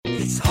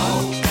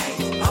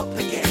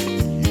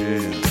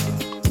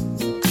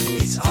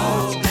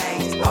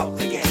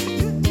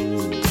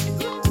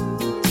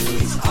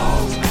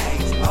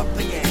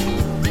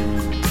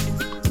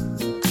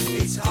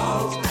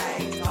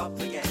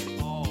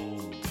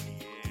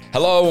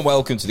Hello and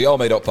welcome to the All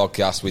Made Up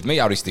podcast with me,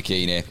 Harry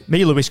Stachini.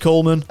 Me, Lewis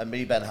Coleman. And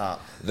me, Ben Hart.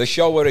 The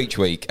show where each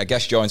week a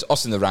guest joins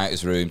us in the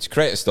writer's room to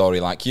create a story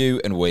like you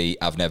and we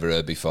have never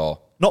heard before.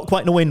 Not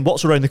quite knowing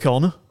what's around the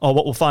corner or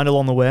what we'll find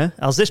along the way,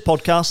 as this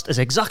podcast is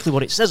exactly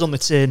what it says on the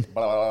tin.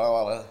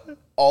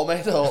 All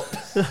made up.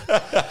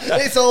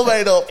 It's all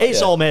made up.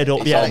 It's all made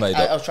up, yeah. all made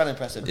up. I was trying to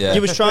impress him. Yeah.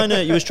 You was trying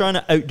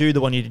to outdo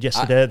the one you did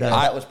yesterday. there.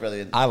 That was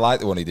brilliant. I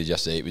like the one he did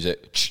yesterday. It was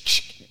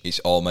it's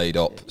all made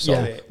up. So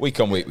Yeah. week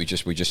on week we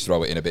just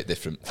throw it in a bit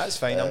different. That's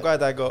fine. I'm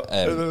glad I got.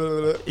 I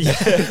didn't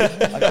have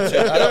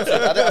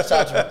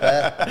time to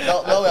prepare.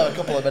 No, we have a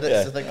couple of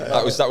minutes to think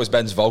about That was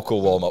Ben's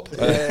vocal warm up.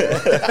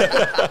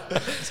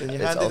 So you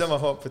handed him a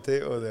hot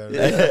potato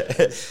there.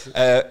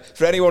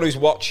 For anyone who's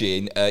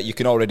watching, you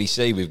can already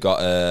see we've got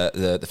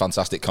the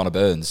fantastic Connor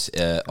Burns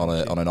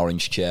on an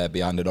orange chair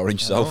behind an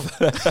orange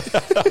sofa.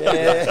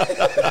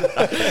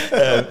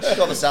 She's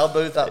got the sound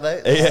booth, that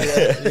mate.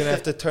 You're going to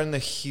have to turn the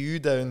hue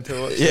down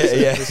to watch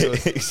this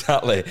episode.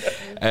 Exactly.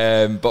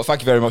 But thank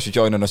you very much for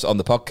joining us on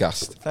the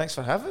podcast. Thanks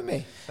for having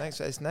me.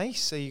 Thanks. It's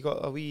nice. So you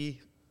got a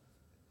wee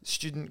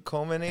student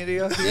common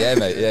area here? Yeah,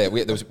 mate. Yeah,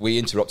 we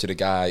interrupted a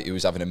guy who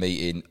was having a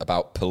meeting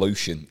about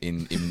pollution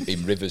in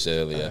rivers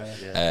earlier,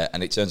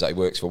 and it turns out he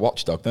works for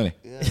Watchdog, doesn't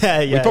he?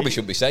 Yeah. We probably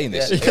shouldn't be saying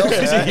this. He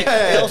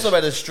also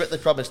made us strictly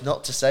promise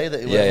not to say that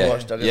he worked for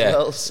Watchdog as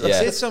well. So. Yeah.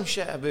 Said some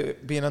shit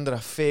about being under a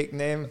fake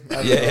name.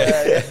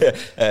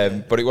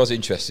 But it was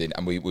interesting,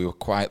 and we were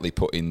quietly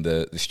putting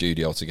the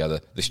studio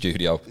together. The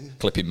studio,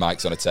 clipping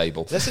mics on a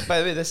table. This is,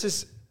 by the way,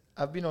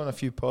 I've been on a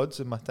few pods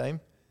in my time,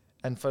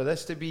 and for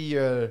this to be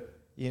your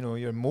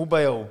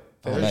mobile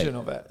version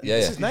of it. Yeah,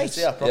 this yeah. is nice.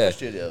 See our proper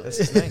studio. This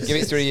is nice. Give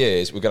it 3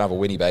 years, we're going to have a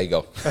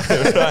Winnebago.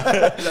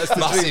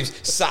 Massive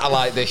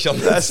satellite dish on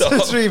the top. That's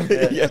the dream.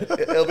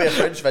 It'll be a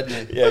French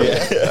venue.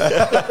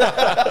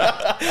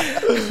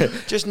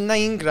 Just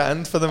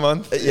 $9,000 for the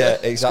month. Yeah,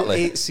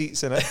 exactly. It's got 8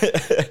 seats in it.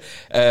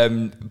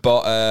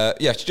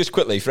 Just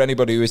quickly, for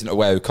anybody who isn't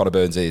aware who Connor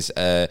Burns is,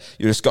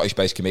 you're a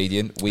Scottish-based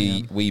comedian.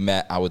 We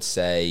met, I would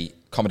say,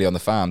 Comedy on the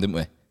Farm, didn't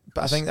we?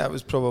 But I think that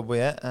was probably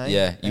it. Aye.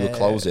 Yeah, you were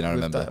closing, I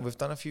remember. We've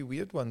done a few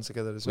weird ones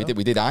together as We well.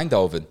 did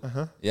Eindhoven.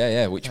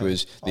 Which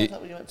was... Is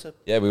that what you went to?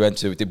 Yeah, we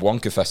did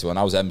Wonka Festival and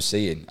I was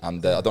MCing,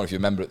 and I don't know if you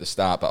remember at the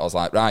start, but I was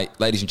like, right,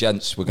 ladies and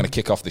gents, we're going to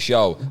kick off the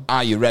show.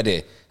 Are you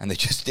ready? And they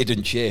just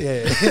didn't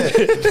cheer.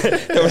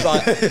 There was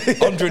like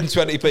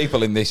 120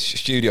 people in this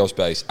studio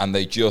space, and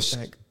they just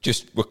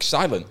were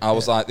silent. I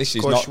was like, this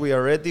is not... we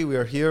are ready, we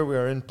are here, we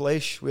are in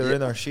place, we are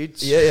in our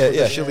sheets.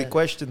 Yeah. Silly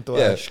question to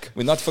ask.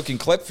 We're not fucking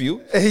clip for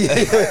you.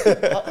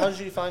 How did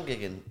you find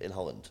gigging in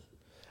Holland?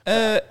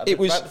 It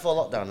was... Right before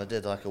lockdown, I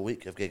did like a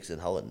week of gigs in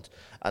Holland.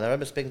 And I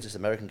remember speaking to this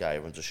American guy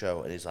who runs a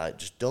show, and he's like,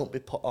 just don't be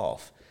put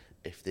off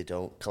if they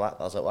don't clap.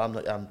 I was like, well,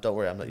 don't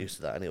worry, I'm not used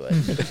to that anyway.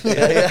 And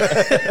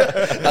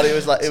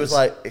it was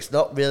like, it's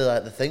not really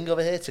like the thing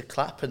over here to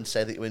clap and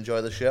say that you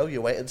enjoy the show. You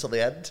wait until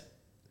the end.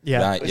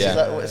 Yeah. Right, Which yeah. is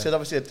like, so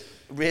obviously,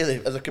 really,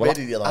 as a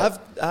comedian, you're like...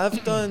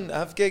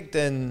 I've gigged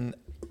in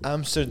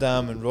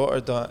Amsterdam and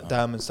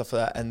Rotterdam and stuff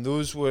like that, and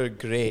those were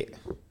great.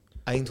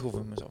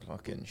 Eindhoven was a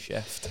fucking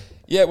shift.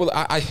 Yeah, well,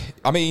 I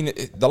mean,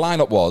 the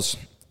lineup was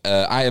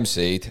I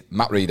MC'd,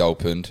 Matt Reid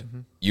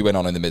opened, you went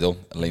on in the middle,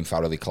 and Liam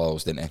Farrelly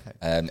closed, didn't he?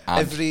 And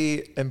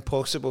Every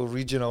impossible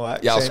regional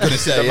accent. yeah, I was going to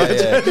say,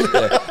 yeah.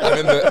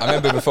 I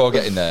remember before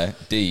getting there,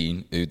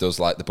 Dean, who does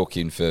like the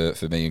booking for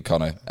me and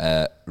Connor,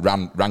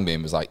 rang me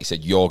and was like, he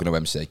said, you're going to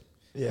MC.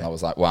 Yeah. And I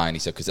was like, why? And he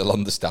said, because they'll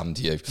understand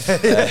you.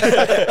 But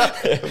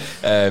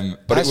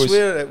I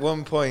swear at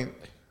one point,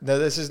 now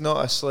this is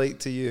not a slight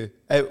to you,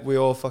 we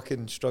all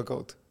fucking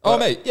struggled. Oh,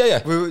 mate, yeah.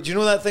 Do you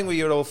know that thing where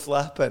you're all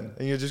flapping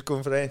and you're just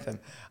going for anything?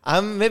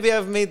 Maybe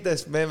I've made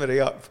this memory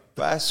up,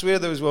 but I swear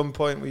there was one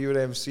point where you were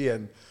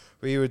MCing,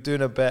 where you were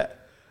doing a bit,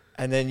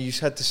 and then you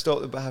just had to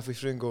stop the bit halfway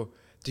through and go,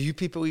 do you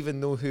people even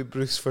know who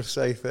Bruce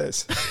Forsyth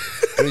is?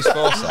 Bruce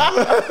Forsyth?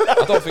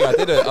 I don't think I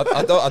did it.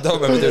 I don't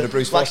remember doing a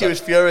Bruce Like Forsyth. he was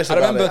furious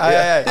about it.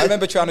 I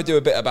remember trying to do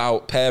a bit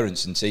about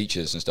parents and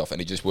teachers and stuff,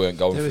 and he just weren't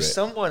going There for was it.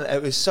 someone,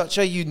 it was such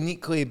a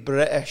uniquely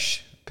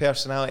British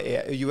personality.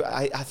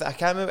 I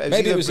can't remember.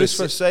 Maybe it was Bruce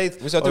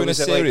Forsyth. Was I doing a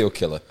serial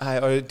killer?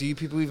 Or do you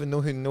people even know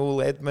who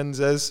Noel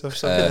Edmonds is or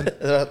something? It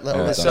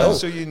It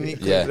sounds so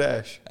uniquely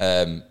British.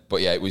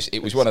 But yeah, it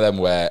was one of them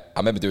where I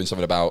remember doing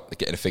something about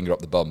getting a finger up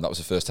the bum. That was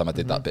the first time I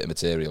did that bit of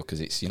material, because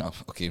it's,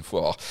 fucking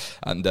for,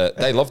 and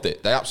they loved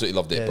it. They absolutely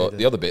loved it. Yeah, but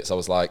the other bits, I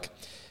was like,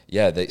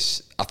 I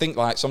think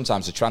like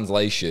sometimes the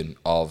translation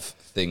of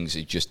things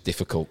is just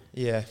difficult.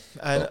 Yeah,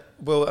 and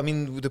well, I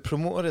mean, the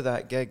promoter of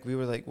that gig, we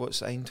were like,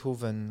 "What's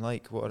Eindhoven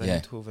like? What are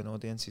Eindhoven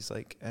audiences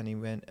like?" And he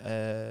went,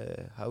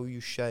 "How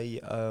you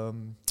shy,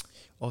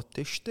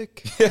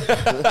 autistic."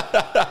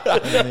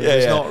 And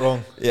he's not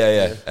wrong.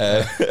 Yeah,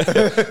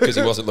 because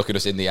he wasn't looking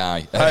us in the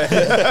eye.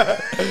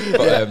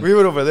 But, We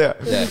were over there.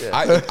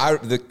 I,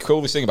 the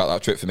coolest thing about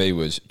that trip for me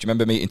was, do you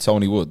remember meeting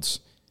Tony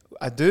Woods?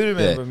 I do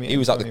remember meeting. He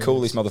was like Tony the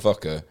coolest Woods.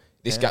 motherfucker.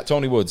 This guy,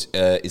 Tony Woods,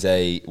 is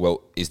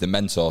the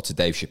mentor to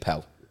Dave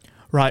Chappelle.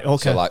 Right,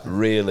 okay. So like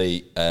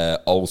really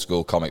old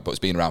school comic, but it's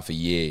been around for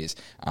years.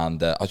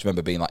 And I just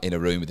remember being like in a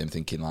room with him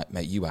thinking like,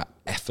 mate, you are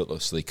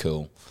effortlessly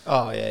cool.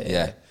 Oh,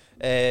 yeah.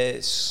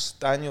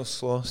 Daniel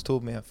Sloss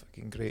told me a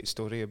fucking great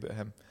story about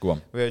him. Go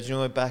on. Where, do you know,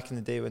 like back in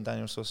the day when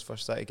Daniel Sloss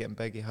first started getting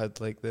big, he had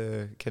like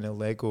the kind of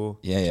Lego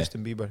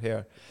Justin Bieber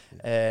hair.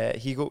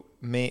 He got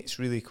mates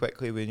really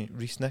quickly with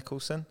Reese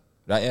Nicholson.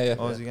 Right, yeah.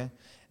 Aussie guy.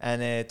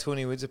 And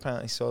Tony Woods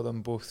apparently saw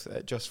them both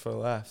at Just for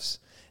Laughs.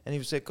 And he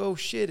was like, oh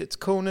shit, it's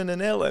Conan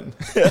and Ellen.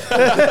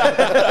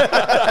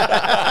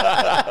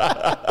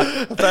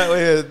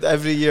 Apparently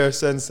every year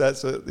since,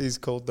 that's what he's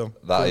called them.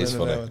 That Conan is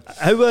and funny.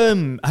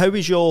 Ellen. How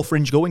is your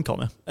Fringe going,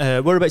 Connor?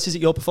 Whereabouts is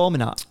it you're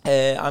performing at?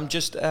 I'm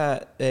just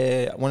at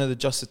one of the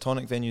Just the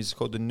Tonic venues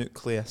called the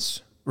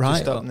Nucleus. Right.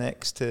 Just up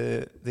next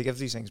to, they give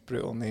these things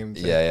brutal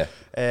names. Yeah.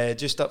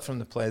 Just up from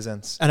the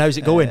Pleasance. And how's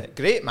it going?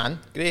 Great, man.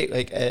 Great.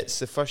 Like, it's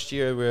the first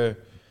year where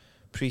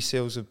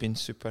pre-sales have been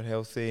super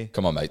healthy.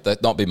 Come on, mate.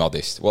 Don't be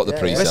modest. What are the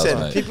pre-sales, Listen,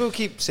 mate? people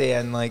keep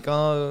saying like,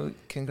 "Oh,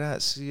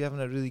 congrats, you're having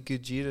a really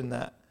good year in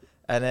that."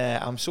 And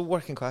I'm so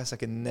working class, I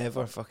can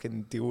never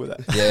fucking deal with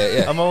it.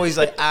 Yeah. I'm always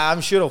like, I'm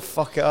sure I'll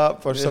fuck it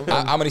up or something.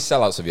 How many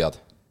sellouts have you had?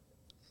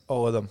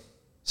 All of them.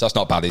 So that's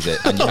not bad, is it?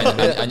 And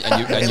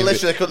you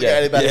Literally couldn't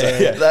get any better.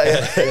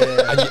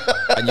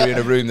 and you're in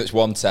a room that's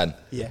 110.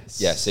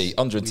 Yes. Yeah, see,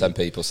 110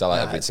 people sell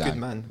out every it's time. good,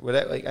 man. We're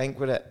at I think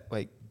we're at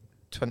like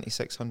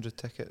 2,600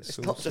 tickets. It's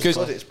So not just 'Cause-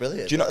 good, it's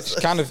brilliant. Do you know, it's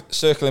kind of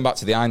circling back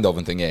to the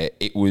Eindhoven thing here,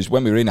 it was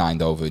when we were in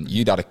Eindhoven,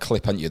 you'd had a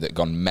clip, hadn't you, that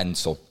gone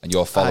mental, and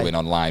your following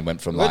online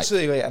went from like...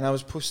 literally, and I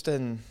was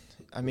posting,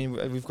 I mean,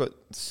 we've got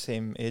the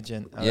same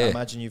agent. I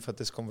imagine you've had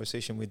this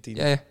conversation with Dean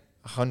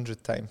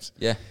 100 times.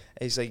 Yeah.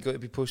 He's like, you got to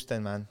be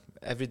posting, man,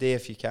 every day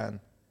if you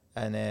can.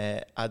 And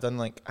I done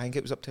like, I think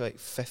it was up to like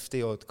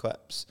 50 odd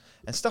clips.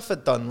 And stuff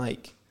I'd done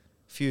like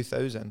a few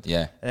thousand.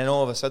 Yeah. And then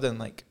all of a sudden,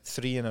 like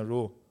 3 in a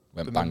row.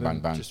 Went boom, bang, boom, bang,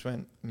 boom, bang. Just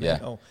went Yeah.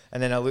 mental.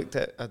 And then I looked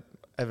at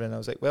everything, I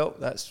was like, well,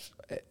 that's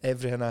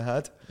everything I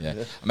had.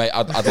 Yeah. Mate,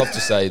 I'd love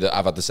to say that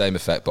I've had the same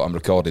effect, but I'm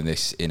recording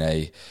this in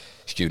a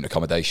student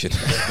accommodation.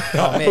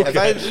 Oh, mate,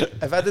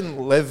 if I didn't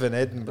live in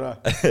Edinburgh,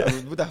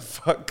 would the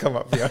fuck come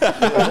up here?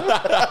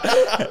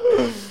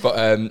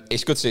 But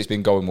it's good to see it's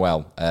been going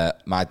well.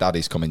 My dad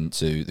is coming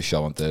to the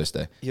show on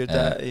Thursday. Your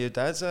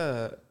dad's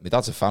My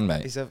dad's a fan,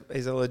 mate. he's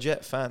a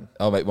legit fan.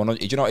 Oh, mate, do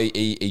you know what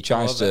he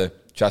tries to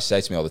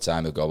say to me all the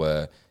time? He'll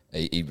go,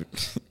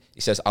 he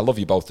says, "I love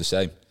you both the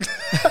same,"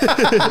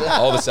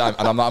 all the time.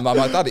 And I'm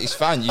like, Dad, it's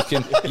fine. You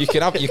can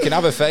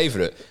have a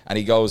favourite. And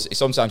he goes,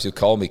 sometimes he'll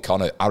call me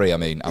Connor, Harry. I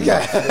mean, I'm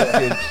like,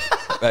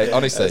 mate,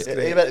 honestly,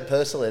 He meant it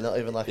personally, not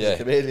even like a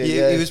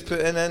comedian. He was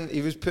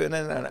putting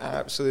in an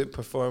absolute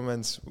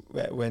performance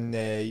when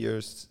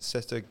your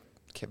sister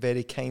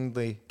very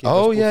kindly gave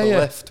us both a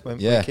lift when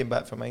we came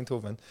back from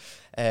Eindhoven,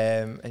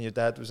 and your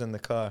dad was in the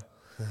car.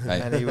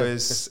 Right. And he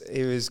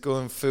was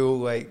going full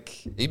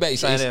like mate,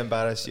 trying to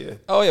embarrass you.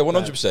 Oh yeah,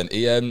 100%.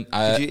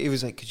 He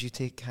was like, "Could you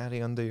take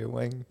Harry under your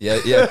wing?"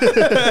 Yeah.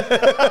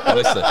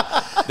 Honestly,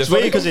 It's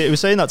weird because he was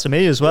saying that to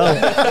me as well.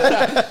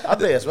 I'd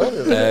be as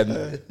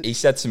well. He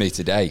said to me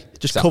today,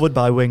 Just covered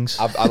by wings.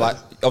 I like,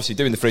 obviously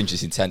doing the Fringe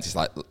is intense. It's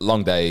like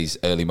long days,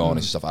 early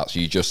mornings and stuff like that. So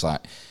you just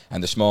like,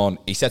 and this morning,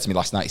 he said to me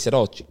last night, he said,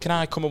 "Oh, can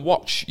I come and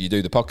watch you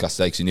do the podcast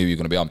today?" Because he knew you were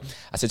going to be on.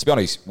 I said, to be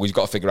honest, we've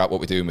got to figure out what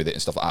we're doing with it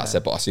and stuff like that. I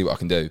said, but I see what I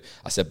can do.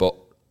 I said, but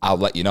I'll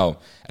let you know.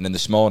 And then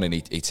this morning,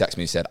 he texted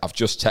me and said, "I've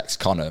just texted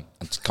Connor,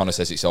 and Connor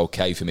says it's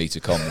okay for me to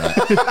come." Right?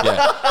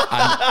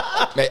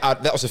 And mate,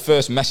 that was the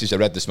first message I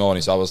read this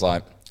morning. So I was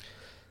like,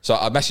 so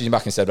I messaged him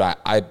back and said, right,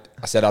 I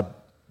said, I'd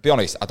be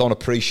honest, I don't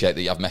appreciate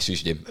that you have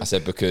messaged him. I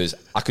said, because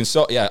I can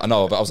sort, I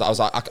know, but I was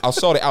like, I'll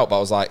sort it out. But I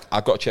was like,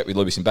 I've got to check with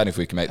Lewis and Ben if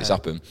we can make this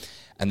happen.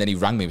 And then he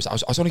rang me. I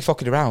was only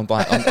fucking around.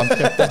 Like, I'm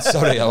dead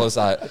sorry. I was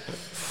like,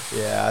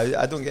 yeah,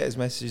 I don't get his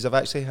messages. I've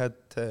actually had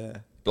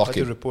to block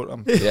him. Report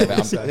him. Yeah,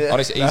 but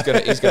honestly, he's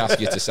gonna ask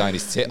you to sign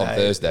his tit on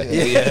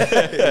Thursday.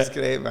 Yeah, he's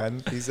great,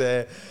 man. He's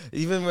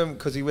even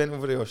because he went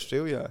over to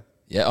Australia.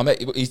 Yeah, I mean,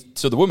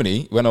 so the woman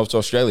he went over to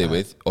Australia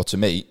with, or to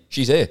meet,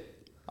 she's here.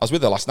 I was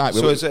with her last night.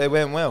 So it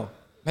went well.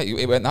 Mate,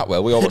 it went that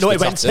well. We all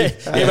watched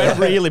it went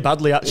really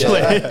badly, actually.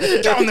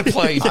 Get on the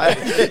plane.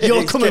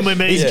 You're coming with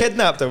me. He's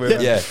kidnapped her with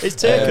him. Yeah. It's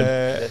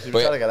taken.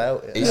 We're trying to get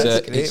out.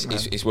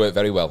 It's worked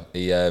very well.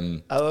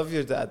 I love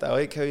your dad. I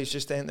like how he's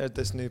just entered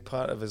this new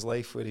part of his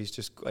life where he's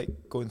just like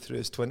going through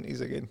his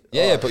 20s again.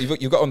 Yeah, but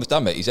you've got to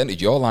understand, mate, he's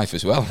entered your life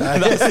as well.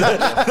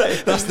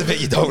 That's the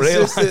bit you don't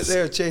realise. Just sit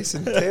there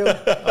chasing tail.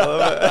 I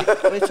love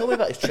it. Well, he told me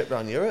about his trip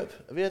around Europe.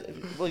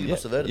 You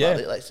must have heard about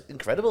it. Like, it's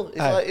incredible.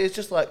 It's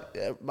just like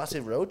a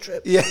massive road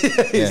trip. Yeah.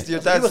 Your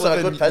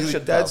dad's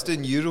dad's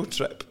doing Euro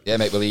trip. Yeah,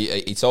 mate. Well,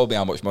 he told me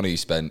how much money he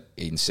spent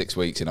in 6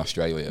 weeks in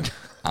Australia,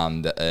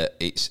 and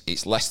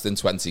it's less than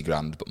 20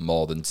 grand, but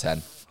more than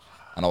 10.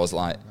 And I was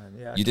like,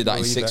 "You did that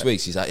in 6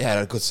 weeks?" He's like, "Yeah, I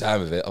had a good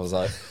time with it." I was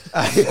like,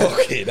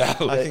 "Fucking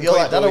hell!" You're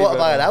like, "Dad, I want to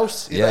buy a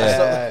house."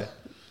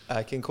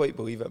 I can quite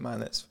believe it,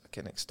 man. It's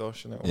fucking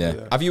extortionate.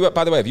 Yeah. Have you?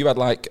 By the way, have you had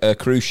like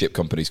cruise ship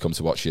companies come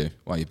to watch you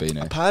while you've been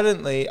here?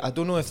 Apparently, I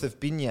don't know if they've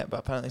been yet, but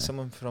apparently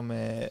someone from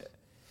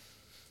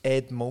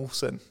Ed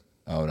Molson.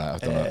 Oh, right, I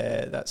don't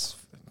know. That's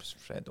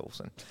Fred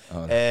Olsen.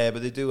 Oh, right.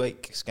 But they do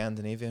like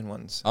Scandinavian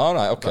ones. All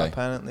right, But okay.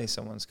 apparently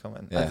someone's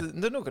coming. Yeah.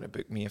 They're not going to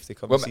book me if they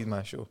come Well, and see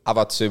my show. I've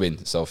had 2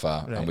 in so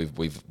far, Right. and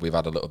we've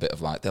had a little bit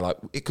of like, they're like,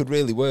 it could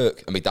really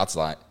work. And my dad's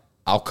like,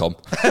 I'll come.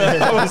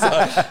 I was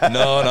like,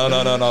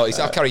 no. He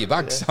said, I'll carry your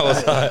bags. I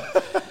was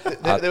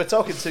like, They were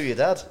talking to your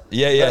dad.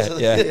 yeah.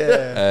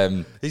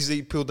 Yeah.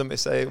 He pulled them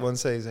aside one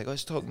side. He's like,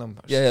 let's talk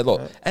numbers. Yeah,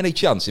 look, any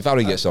chance if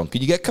Harry gets on,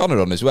 can you get Connor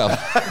on as well?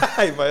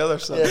 Hey, my other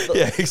son.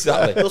 Yeah,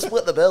 exactly. We'll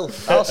split the bill.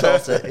 I'll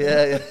sort it.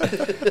 Yeah.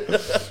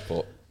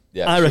 But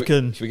yeah, I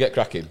reckon- Should we get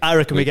cracking? I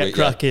reckon we get yeah.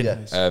 cracking.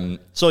 Yeah.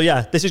 So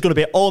yeah, this is going to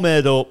be all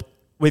made up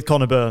with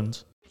Connor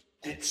Burns.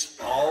 It's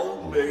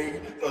all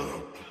made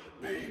up,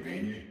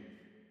 baby.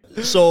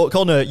 So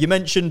Connor, you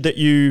mentioned that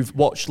you've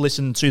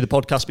listened to the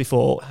podcast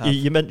before.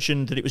 You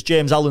mentioned that it was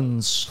James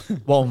Allen's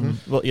one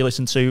what you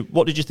listened to.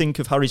 What did you think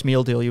of Harry's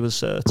meal deal you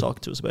was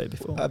talking to us about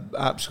before?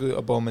 Absolute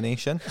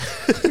abomination.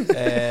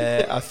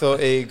 I thought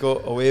he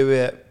got away with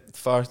it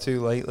far too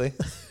lightly.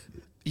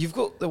 You've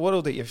got the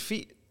world at your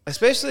feet,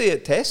 especially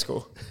at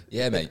Tesco.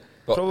 Yeah, mate.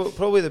 But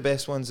Probably the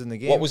best ones in the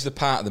game. what was the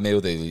part of the meal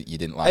deal that you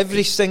didn't like?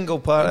 Every single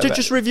part of it.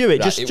 Just review it.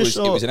 Right, Just it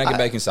was an egg and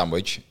bacon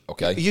sandwich.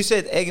 Okay. You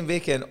said egg and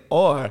bacon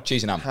or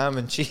Cheese and ham. ham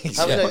and cheese. You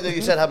said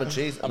ham and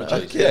cheese. Ham and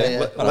cheese.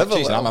 Yeah. I like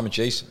cheese and ham and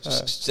cheese.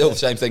 Still the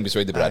same thing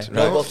between the bread.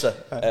 No Right.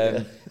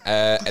 butter.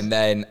 And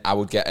then I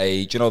would get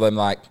do you know them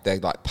they're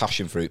like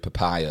passion fruit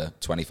papaya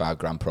 25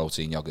 gram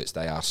protein yogurts?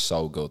 They are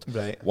so good.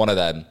 Right. One of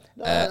them.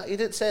 No, you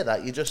didn't say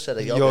that. You just said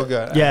a yogurt.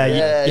 Yogurt.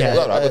 yeah.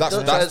 Well, right, but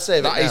Don't try and save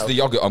it that is now. the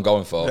yogurt I'm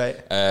going for. Right.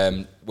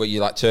 Where you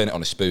like turn it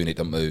on a spoon, it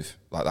doesn't move,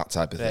 like that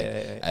type of thing.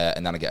 Right.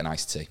 And then I get an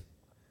iced tea.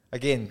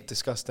 Again,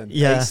 disgusting.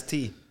 Yeah. Iced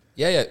tea.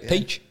 Yeah,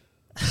 peach.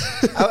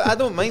 I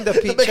don't mind a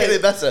peach. Making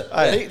it better.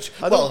 Aye. Peach.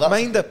 I Well, don't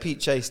that's- mind a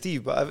peach iced tea,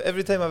 but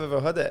every time I've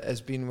ever had it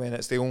has been when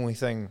it's the only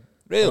thing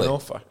Really? on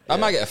offer. I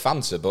might get a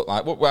Fanta, but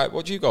like,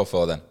 what do you go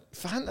for then?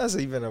 Fanta's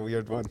even a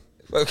weird one.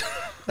 Well,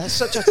 That's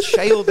such a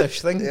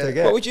childish thing to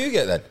get. what would you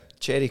get then?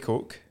 Cherry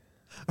Coke.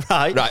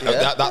 Right. Right,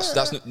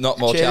 that's not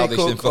more Cherry childish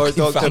than Coke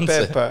or fucking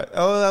Dr. Fanta. Pepper.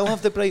 Oh, I'll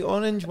have the bright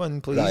orange one,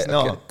 please. Right,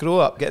 no, okay. grow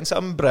up, getting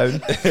something brown.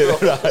 right.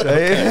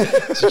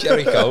 It's a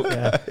cherry Coke.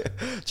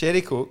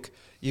 Cherry Coke.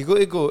 You got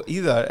to go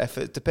either, if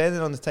it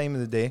depending on the time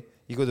of the day,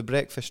 you go the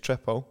breakfast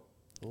triple.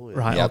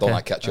 Right. Yeah, I okay. don't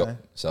like ketchup,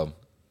 so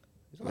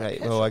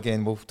Right. Well,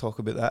 again, we'll talk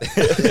about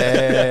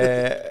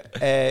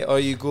that. Or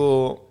you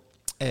go.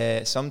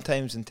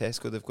 Sometimes in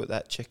Tesco they've got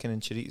that chicken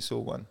and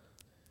chorizo one.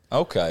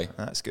 okay,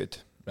 That's good.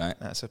 right.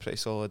 That's a pretty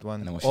solid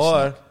one. And then what's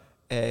your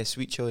Or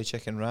sweet chili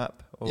chicken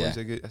wrap. Always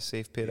Yeah. a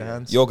safe pair of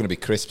hands. You're going to be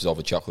crisps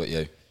over chocolate,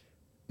 you.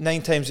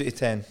 9 times out of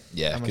 10.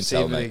 Yeah, I'm I a can tell,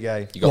 savoury mate.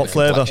 guy. You got What the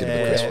flavour? complexion of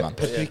a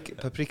crisp man.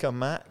 Paprika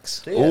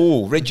Max.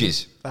 Oh,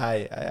 Ridges.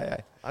 Aye.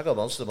 I got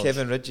Monster Munch.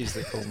 Kevin Ridges,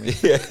 they call me.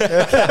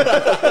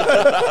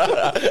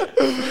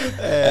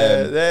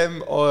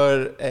 Them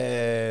or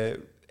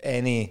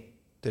any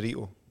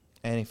Dorito.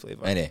 Any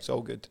flavour. Any. It's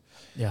all good.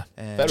 Yeah.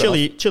 Fair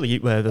Chili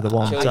eat where they're the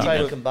ones. I aren't try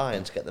they? and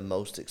combine to get the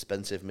most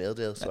expensive meal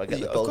deal. So I get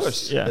Yeah, the of most,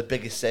 course. Yeah. the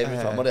biggest saving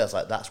for my money. I was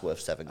like, that's worth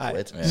 £7.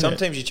 Aye. Yeah.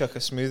 Sometimes you chuck a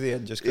smoothie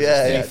in just because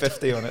Yeah, it's yeah.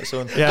 350 on its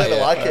own. Yeah. I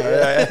don't like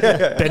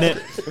it. Bin it.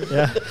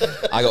 Yeah.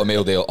 I got a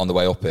meal deal on the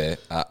way up here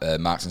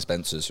at Marks and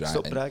Spencer's, right?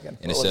 Stop bragging.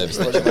 In a What was service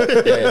it?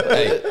 station. Yeah.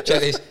 Hey,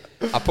 check this.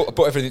 I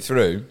put everything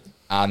through,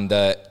 and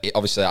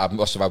obviously I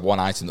must have had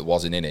one item that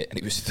wasn't in it, and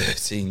it was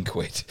 13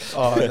 quid.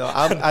 Oh no!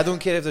 I don't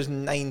care if there's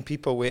 9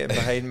 people waiting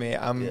behind me.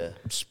 I'm Yeah.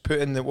 just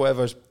putting the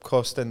whatever's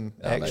costing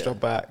Oh, extra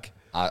mate. back.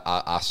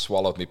 I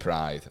swallowed my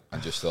pride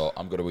and just thought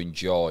I'm going to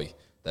enjoy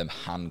them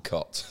hand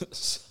cut.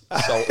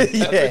 Salt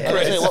Yeah. I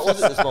was saying, what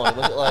was it this morning?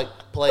 Was it like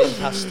plain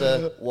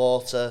pasta,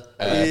 water?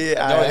 no,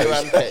 it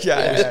was,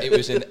 Yeah. it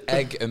was an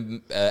egg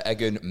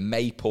and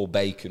maple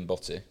bacon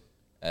butty,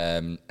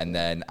 and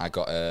then I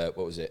got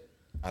what was it?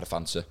 I had a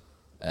Fanta,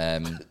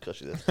 Of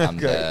course you did.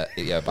 and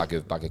yeah, a bag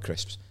of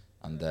crisps,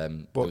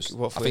 and What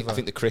I flavour?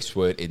 think the crisps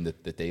weren't in the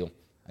deal,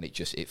 and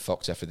it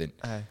fucked everything.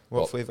 Aye.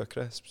 What But- flavour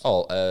crisps?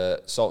 Oh,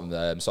 salt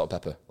and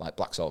pepper, like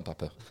black salt and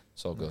pepper,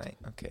 so good. Right,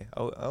 okay.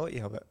 I'll let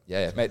you have it.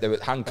 Yeah, mate, they were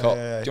hand cut.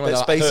 Do you Bit know that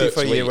spicy hurt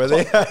for you, sweet? were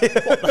they?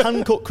 What, the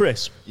hand cut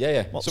crisp?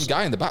 Yeah. What's- Some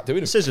guy in the back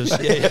doing it. Scissors.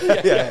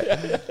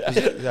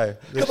 Yeah.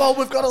 Come on,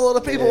 we've got a lot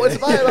of people waiting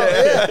to buy it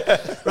out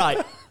here.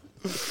 Right.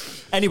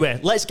 Anyway,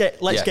 let's get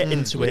Yeah.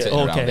 into We're it. taking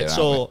it around Okay, here,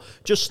 so aren't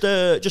just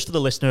for the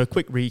listener, a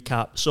quick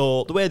recap.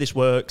 So the way this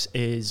works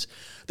is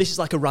this is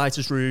like a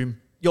writer's room.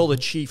 You're the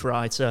chief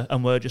writer,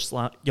 and we're just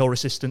like your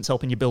assistants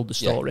helping you build the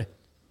Yeah. story.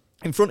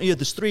 In front of you,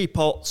 there's 3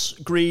 pots: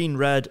 green,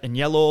 red, and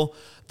yellow.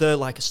 They're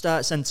like a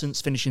start sentence,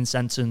 finishing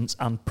sentence,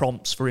 and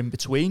prompts for in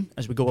between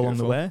as we go along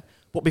the way.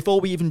 But before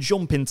we even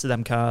jump into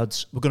them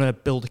cards, we're going to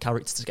build a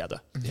character together.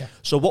 Yeah.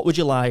 So what would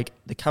you like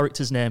the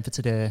character's name for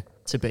today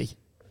to be?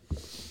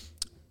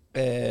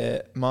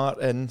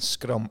 Martin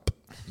Scrump.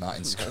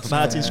 Martin Scrump.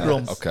 Martin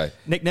Scrump. Okay.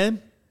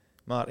 Nickname?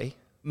 Marty.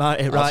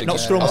 Marty, right, not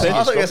thinking- Scrumpy.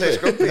 I thought you were going to say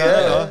Scrumpy.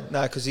 Yeah.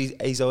 No, because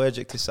he's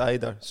allergic to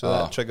cider, so Oh.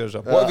 that triggers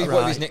him. What if his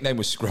Right. nickname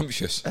was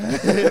Scrumptious?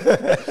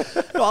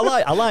 No,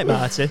 I like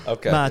Marty.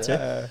 Okay. Marty.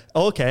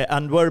 Okay,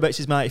 and whereabouts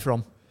is Marty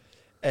from?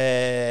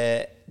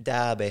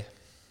 Derby.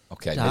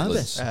 Okay, Derby.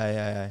 Midlands.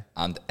 Aye.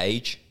 And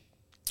age?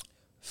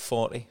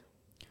 40.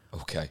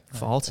 Okay.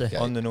 40. Okay.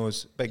 On the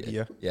nose. Big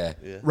year. Yeah.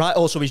 Right,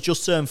 oh, so he's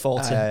just turned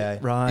 40. Aye.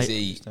 Right.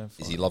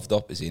 Is he loved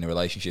up? Is he in a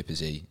relationship? Is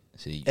he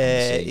on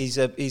the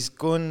scene? He's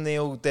going the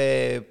old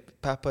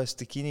Papa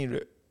Sticchini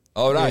route.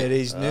 Oh, right. Where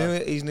he's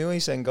newly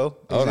single.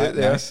 He's Oh, right, out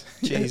there. nice.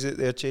 He's out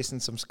there chasing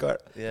some skirt.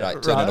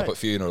 Right, turning up Right. at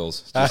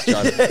funerals. Just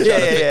trying to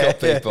pick up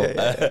people.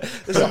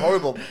 This is a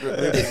horrible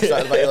movie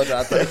started about your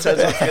dad. But he turns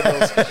up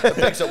funerals and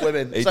picks up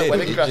women. He It's like did.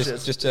 wedding He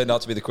crashes. just turned out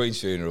to be the Queen's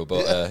funeral.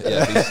 But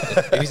yeah,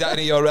 if he's at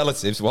any of your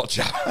relatives, watch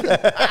out.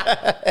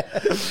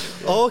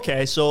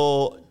 Okay,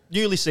 so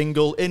newly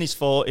single, in his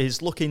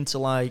 40s, looking to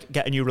like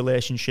get a new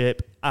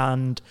relationship.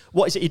 And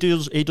what is it he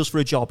does? He does for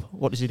a job.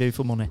 What does he do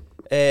for money?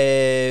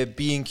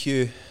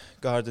 B&Q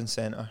Garden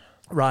Centre.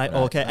 Right.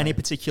 Okay. Any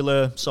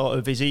particular sort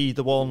of? Is he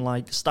the one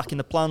like stacking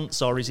the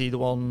plants, or is he the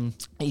one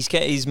He's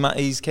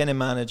kind of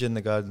managing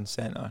the garden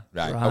centre.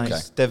 Right. Right. Okay.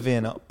 He's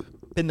divvying up.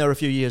 been there a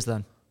few years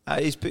then?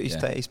 He's put his Yeah.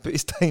 time. He's put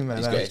his time in.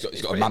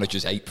 He's got a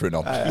manager's apron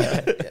on.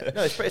 Yeah.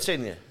 No, he's pretty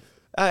senior.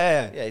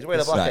 Yeah, Yeah, he's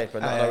wearing a black Right.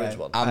 apron, not an orange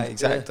one. And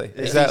exactly.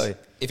 Yeah. Exactly.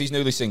 If he's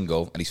newly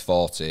single and he's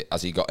 40,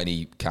 has he got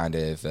any kind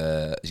of?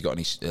 Has he got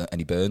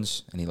any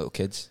burns? Any little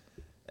kids?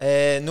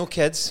 No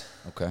kids.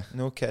 Okay.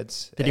 No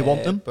kids. Did he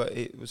want them? But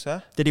it was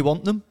that. Did he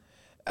want them?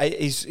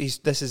 He's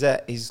this is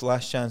it. He's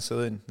last chance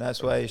saloon.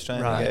 That's why he's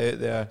trying Right. to get out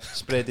there,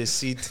 spread his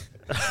seed.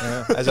 You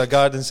know, as a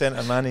garden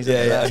centre man, he's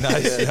into that.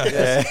 nice.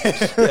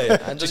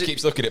 And Just does he-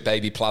 keeps looking at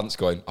baby plants,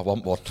 going, "I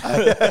want one."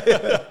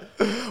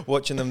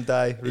 Watching them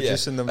die,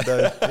 reducing them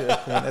down.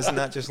 Yeah, isn't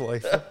that just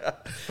life?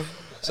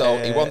 So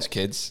he wants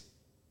kids,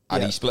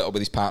 and yeah. he split up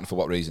with his partner for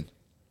what reason?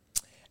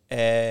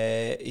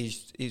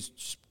 He's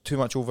just too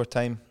much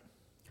overtime.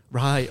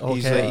 Right.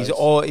 Okay.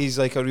 He's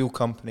like a real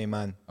company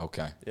man.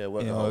 Okay. Yeah, You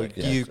know, workaholic.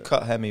 you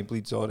cut him, he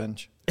bleeds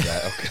orange.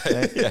 Yeah.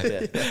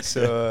 Okay. Yeah.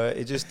 So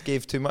he just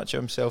gave too much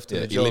of himself to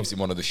Yeah, the he job. lives in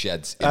one of the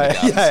sheds in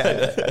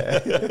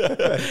the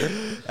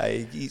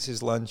garden. He eats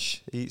his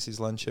lunch. He eats his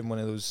lunch in one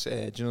of those,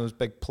 do you know those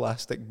big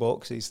plastic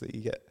boxes that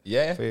you get?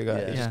 Yeah. For your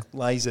garden? Yeah. He just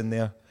lies in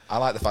there. I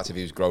like the fact if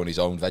he was growing his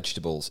own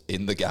vegetables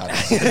in the garden.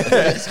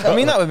 I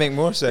mean, that would make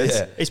more sense.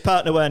 Yeah. His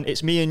partner went,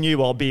 "It's me and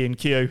you or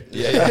B&Q,"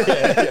 Yeah.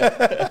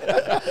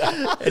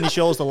 and he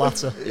chose the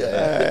latter.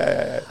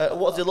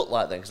 What does he look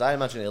like then? Because I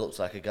imagine he looks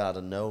like a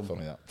garden gnome.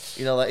 Funny that.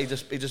 You know, like he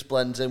just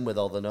blends in with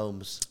all the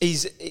gnomes.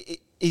 He's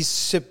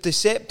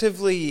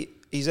deceptively,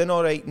 he's in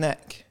all right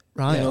nick.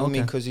 Right, You know what I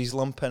mean? okay. Because he's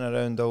lumping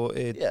around a lot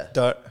of Yeah.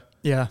 dirt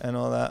Yeah. and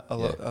all that a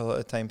lot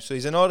of times. So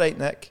he's in all right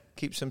nick,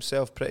 keeps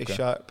himself pretty Okay.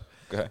 sharp.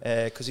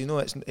 Okay. Because he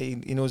knows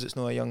it's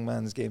not a young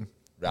man's game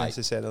Right.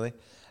 necessarily.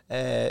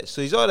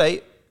 So he's all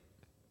right,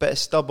 bit of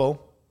stubble,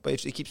 but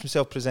he keeps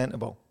himself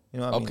presentable. You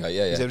know what I mean? Okay,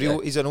 yeah, He's yeah, a real,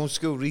 yeah. he's an old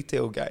school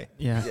retail guy.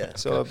 Yeah. Yeah.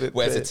 So a bit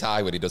Wears a pre-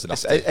 tie when he doesn't have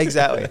to.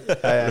 Exactly.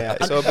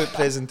 So a bit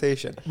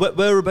presentation.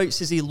 Whereabouts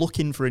is he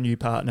looking for a new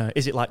partner?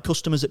 Is it like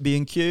customers at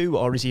B&Q,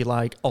 or is he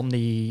like on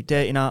the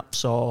dating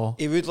apps, or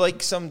He would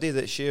like somebody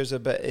that shares a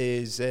bit of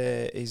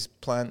his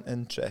plant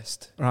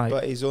interest, Right.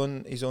 But he's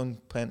on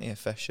plenty of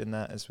fish in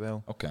that as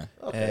well. Okay.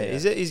 Okay,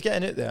 He's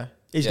getting out there.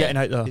 he's Yeah. getting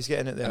out there? He's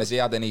getting out there. And has he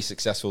had any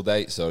successful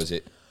dates, or is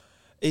it?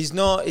 He's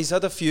not. He's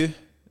had a few.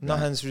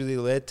 Nothing's really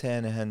led to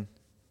anything.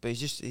 But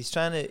he's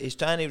trying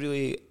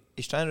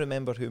to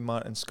remember who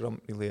Martin Scrump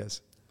really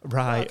is.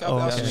 Right.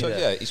 Okay. So, Okay.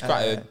 yeah, he's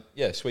quite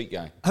a sweet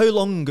guy. How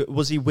long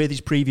was he with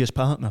his previous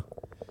partner?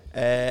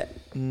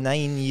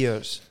 9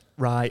 years.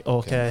 Right.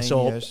 Okay. 9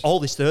 So years. all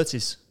his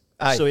 30s.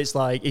 Aye. So it's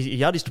like he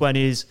had his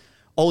 20s,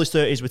 all his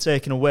 30s were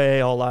taken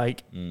away, or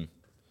like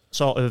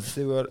sort of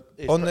They were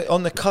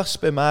on the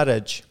cusp of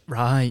marriage.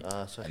 right.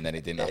 so And then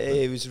it didn't happen.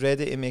 He was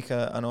ready to make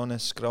an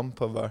honest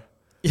scrump of her.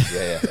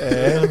 Yeah.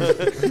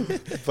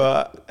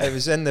 But it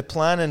was in the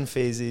planning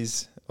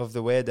phases of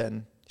the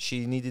wedding.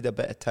 She needed a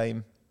bit of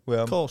time.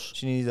 Well, Of course.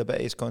 she needed a bit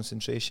of his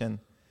concentration.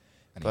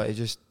 And But he-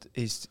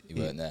 he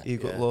weren't there. He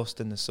got Yeah.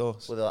 lost in the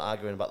sauce. were they like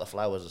arguing about the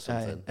flowers or Aye.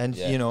 something? And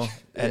Yeah. you know,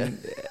 and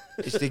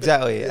it's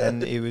exactly.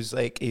 And he was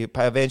like, he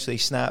eventually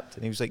snapped,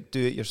 and he was like,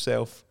 "Do it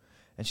yourself."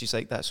 And she's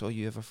like, "That's all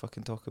you ever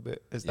fucking talk about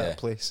is Yeah. that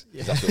place."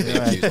 That's what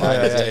Yeah. B&Q's like.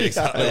 Yeah, isn't yeah, it?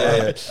 Exactly.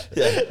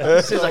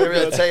 Yeah. Seems like a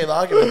real tame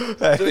argument.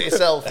 Do it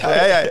yourself.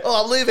 Aye, aye.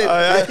 Oh, I'm leaving.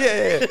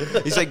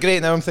 Yeah. He's like,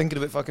 "Great, now I'm thinking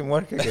about fucking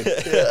work again."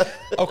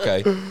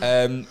 Okay.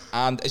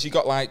 And has he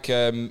got like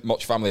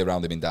much family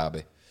around him in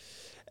Derby?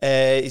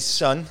 His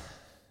son.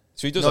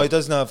 So he does. No, he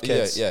doesn't have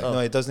kids. Yeah. No,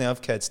 he doesn't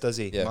have kids, does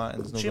he? Yeah.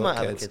 Martin's not She got might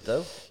have a kids. kid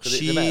though. 'Cause they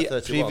She met at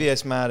 31.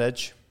 previous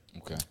marriage.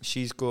 Okay.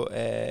 She's got,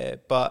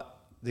 but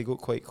they got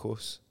quite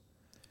close.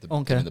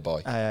 Okay. And the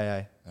boy.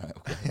 Aye. Right,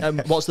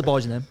 okay. What's the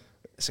boy's name?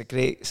 It's a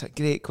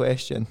great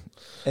question.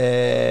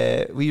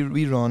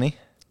 We Ronnie.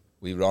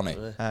 We Ronnie.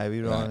 Aye,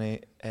 we Right.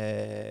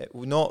 Ronnie.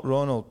 Not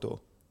Ronald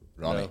though.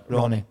 Ronnie. No.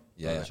 Ronnie.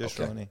 Yeah. Just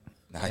okay. Ronnie.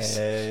 Nice.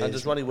 And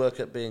does Ronnie work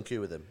at B&Q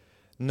with him?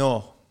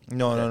 No.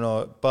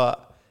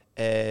 But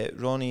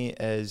Ronnie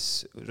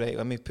is right.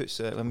 Let me put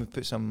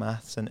some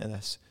maths into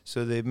this.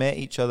 So they met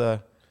each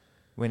other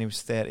when he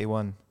was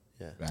 31.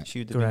 Yeah. Right. She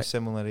would have been Correct.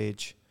 similar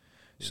age.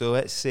 So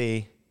let's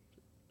say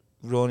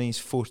Ronnie's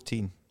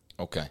 14.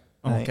 Okay.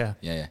 Right. Okay.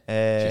 Yeah,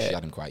 yeah. Uh, She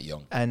had him quite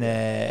young.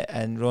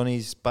 And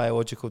Ronnie's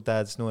biological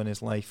dad's known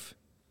his life.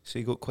 So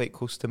he got quite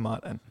close to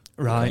Martin.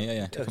 Right. Okay, yeah,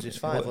 yeah. Because he's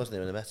 5, wasn't he,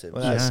 when I met him?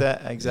 Well, that's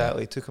Yeah. it,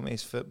 exactly. Took him to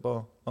his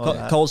football. all Ca-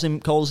 that. calls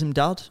him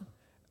dad.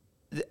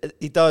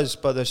 He does,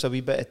 but there is a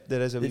wee bit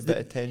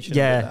of tension.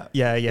 Yeah, about that.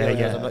 yeah, He yeah, always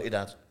goes, yeah. I'm not your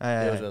dad. Aye,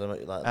 He always aye. goes, I'm not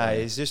your dad. Aye,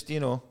 it's just,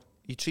 you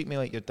treat me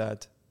like your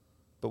dad,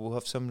 but we'll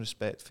have some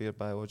respect for your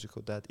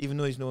biological dad, even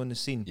though he's not on the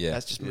scene. Yeah.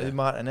 That's just Yeah. who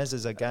Martin is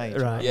as a guy. do you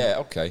know Right. what I mean? Yeah,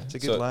 okay. It's a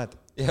good So- lad.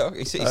 Yeah, okay.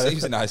 He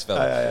seems a nice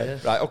fella. Aye, aye, aye.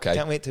 Right, okay.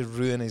 Can't wait to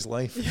ruin his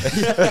life.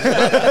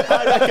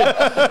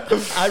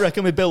 I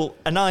reckon we built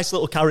a nice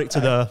little character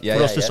there Yeah, for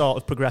yeah, us to yeah. sort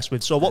of progress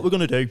with. So what we're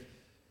going to do,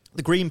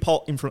 the green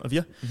pot in front of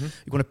you, you're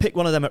going to pick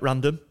one of them at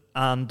random,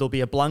 and there'll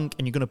be a blank,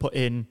 and you're going to put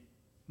in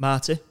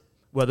Marty,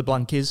 where the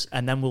blank is,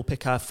 and then we'll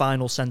pick our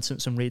final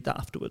sentence and read that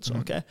afterwards,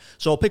 okay?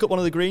 So I'll pick up one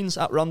of the greens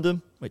at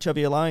random, whichever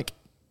you like,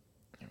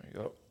 There we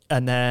go.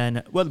 and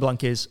then where the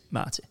blank is,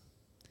 Marty.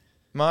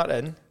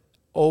 Martin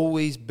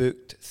always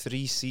booked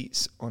 3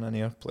 seats on an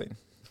airplane.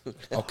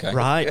 Okay.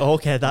 Right,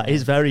 okay, that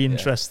is very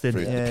interesting.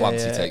 Through Yeah, the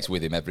plants yeah. he takes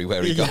with him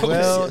everywhere he Yeah. goes.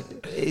 Well,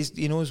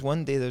 he knows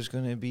one day there's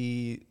going to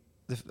be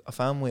a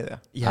family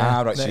there.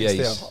 Ah, right. So Next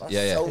yeah, day.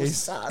 yeah, yeah. So He's,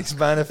 sad. he's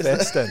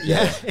manifesting.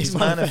 Yeah, he's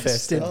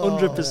manifesting.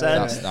 100%.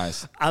 That's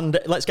nice. And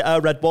let's get our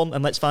red one,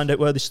 and let's find out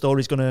where this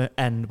story's going to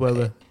end, where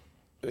we're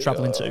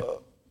travelling to.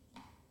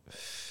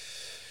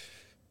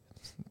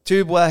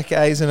 2 black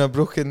eyes and a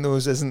broken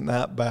nose isn't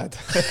that bad.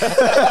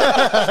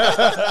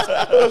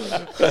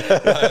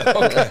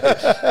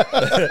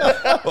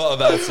 What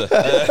about it?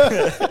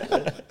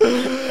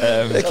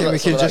 We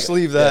can just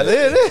leave that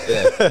there.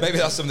 Yeah. Maybe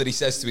that's something he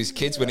says to his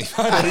kids when he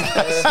finally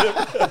gets.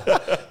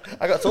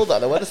 I got told that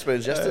at the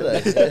Wetherspoons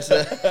yesterday.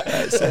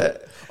 That's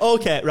it.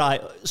 Okay,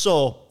 right.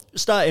 So,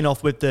 starting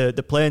off with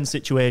the plane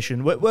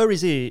situation, where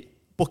is he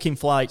booking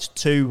flights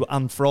to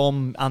and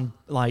from? And,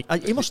 like,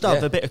 he must have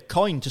Yeah. a bit of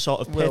coin to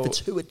sort of pay Well- for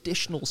 2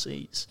 additional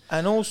seats.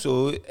 And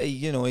also,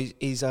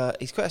 he's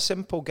quite a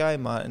simple guy,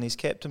 Martin. He's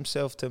kept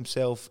himself to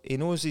himself. He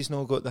knows he's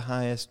not got the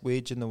highest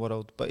wage in the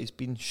world, but he's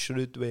been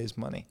shrewd with his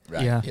money.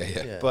 Right. Yeah. Yeah,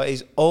 yeah. Yeah. But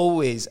he's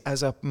always,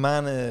 as a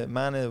man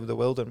of the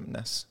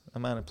wilderness, a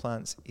man of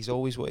plants, he's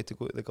always wanted to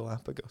go to the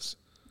Galapagos.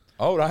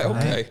 Oh, right.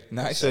 Okay.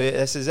 Nice. So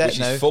this is it Which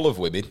now. is full of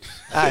women.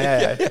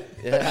 Aye.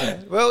 Yeah.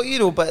 Well,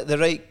 but the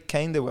right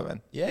kind of women.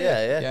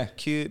 Yeah.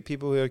 Cute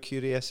people who are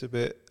curious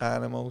about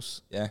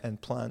animals Yeah. and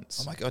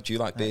plants. Oh my God, do you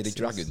like bearded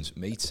That's- dragons?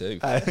 Me too.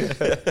 I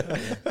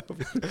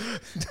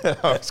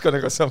was going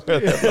to go somewhere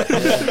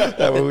there.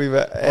 But we'll leave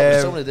it. Well,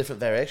 there's so many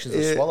different variations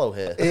of yeah. swallow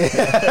here.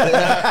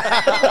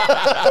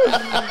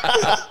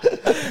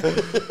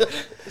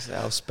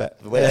 I'll spit.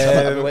 I've been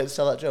waiting to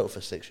tell that joke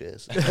for 6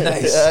 years.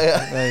 Nice.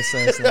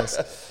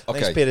 Nice. Okay.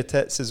 Nice pair of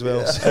tits as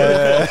well.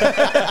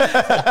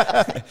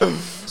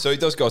 So he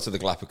does go to the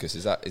Galapagos.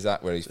 Is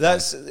that where he's?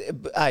 That's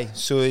aye.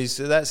 So he's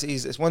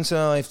it's once in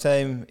a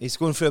lifetime. He's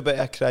going through a bit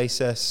of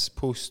crisis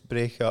post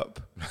breakup,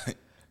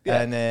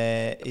 Yeah.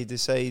 and he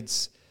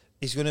decides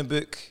he's going to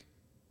book.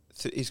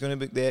 He's going to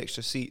book the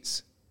extra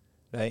seats,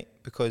 right?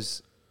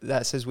 Because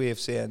that's his way of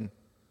saying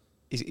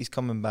he's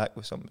coming back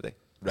with somebody.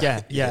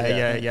 Right.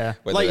 Yeah.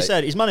 Whether Like you they-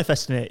 said, he's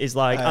manifesting it. He's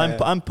like,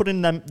 I'm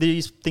putting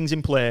these things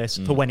in place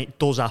for when it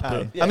does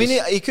happen. Yeah, I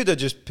mean, he could have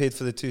just paid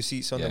for the 2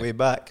 seats on Yeah. the way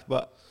back,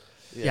 but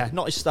Yeah,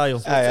 not his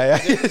style. aye.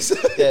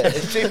 Yeah,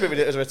 it's cheaper if we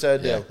do it as a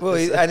return deal. Well,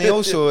 he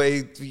also,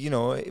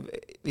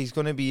 he's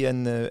going to be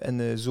in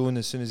the zone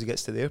as soon as he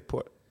gets to the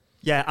airport.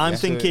 Yeah, I'm Yeah.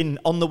 thinking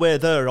on the way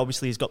there,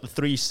 obviously he's got the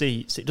 3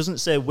 seats. It doesn't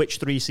say which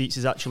 3 seats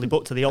he's actually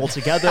booked. Are they all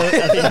together? I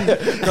think, Yeah,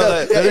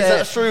 is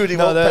that shrewd? He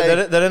No, won't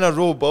pay. they're in a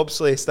row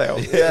bobsleigh style.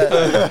 Yeah,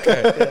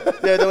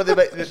 no,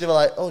 they were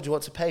like, "Oh, do you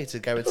want to pay to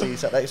guarantee you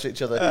sat next to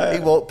each other?" He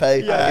won't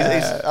pay.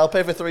 I'll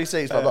pay for 3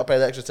 seats, but I'm not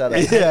paying the extra tenner.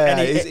 Yeah,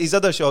 And he's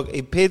other shock.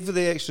 He paid for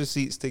the extra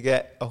seats to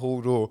get a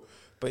whole row,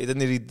 but he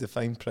didn't read the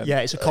fine print. yeah,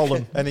 it's a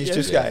column. and he's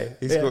just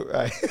he's Yeah. got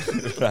aye.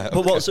 Right,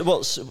 But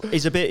what's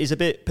he's a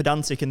bit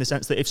pedantic in the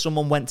sense that if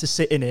someone went to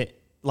sit in it,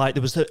 like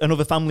there was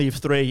another family of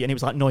 3, and he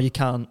was like, "No, you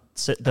can't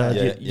sit there.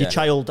 Yeah, Your yeah.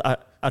 child,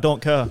 I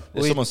don't care."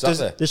 There's someone sat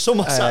there. There's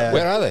someone sat.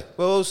 Where are they?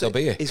 Well, also, They'll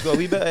be here. he's got a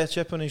wee bit of a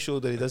chip on his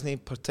shoulder. He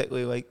doesn't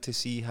particularly like to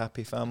see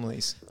happy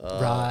families,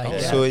 Right.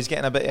 okay. Yeah. so he's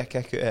getting a bit of a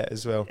kick at it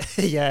as well.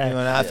 yeah. You know,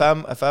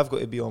 and if I've got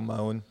to be on my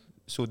own,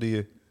 so do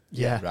you.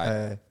 Yeah.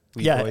 Right.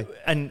 Wee Yeah, boy.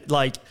 and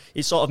like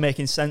it's sort of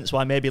making sense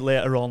why maybe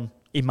later on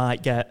he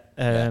might get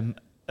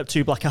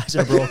 2 black eyes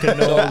and a broken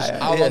So nose.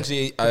 how long's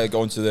he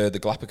going to the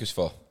Galapagos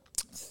for?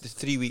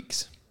 3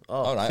 weeks.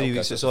 All right. 3 okay,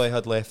 weeks. so That's all I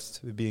had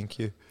left with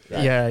B&Q.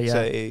 Right. Yeah,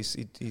 So yeah.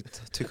 he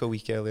took a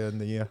week earlier in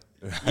the year.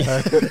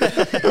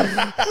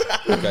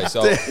 Okay,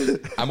 so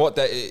and what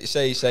day,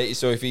 say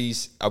so if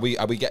he's are we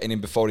getting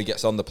him before he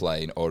gets on the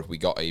plane, or have we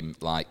got him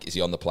like is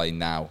he on the plane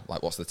now?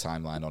 Like what's the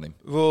timeline on him?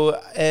 Well,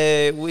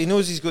 he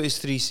knows he's got his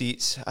 3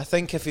 seats. I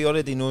think if he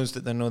already knows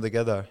that they're not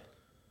together,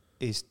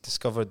 he's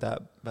discovered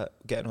that. But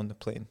getting on the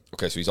plane,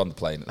 Okay, so he's on the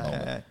plane at the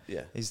moment.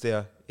 Yeah. he's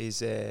there.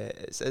 He's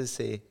as I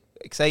say,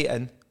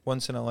 exciting,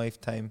 once in a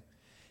lifetime.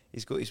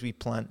 He's got his wee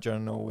plant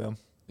journal with him.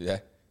 Yeah.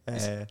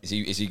 Is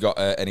he got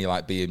any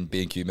like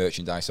B&Q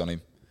merchandise on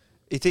him?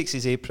 He takes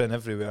his apron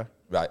everywhere.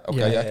 Right.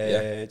 Okay.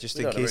 Yeah. Just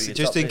We in don't know case, where you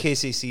just top in me.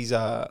 case he sees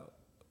a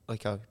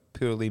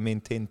poorly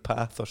maintained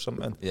path or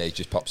something. Yeah. He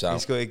just pops out.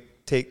 He's got to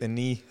take the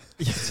knee.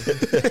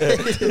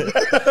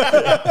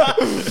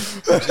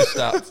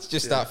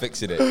 just start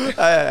fixing it.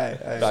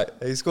 Aye. Right.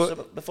 He's got.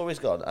 So before he's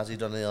gone, has he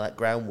done any like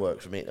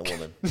groundwork for meeting a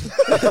woman?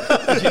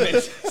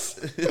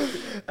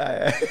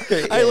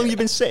 How long have you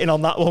been sitting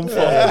on that one for?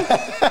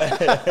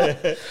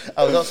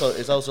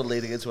 It's also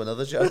leading into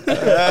another joke. I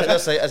was going to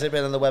say, has he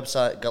been on the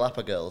website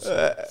Galapagos?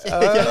 Right,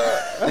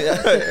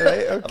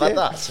 I've had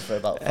that for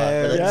about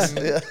 5 minutes.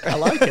 Yeah, I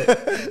like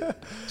it.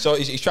 So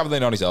he's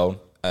travelling on his own.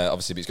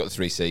 Obviously, but he's got the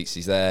 3 seats.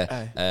 He's there,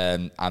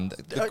 and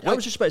I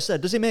was just about to say,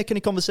 does he make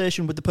any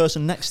conversation with the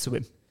person next to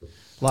him?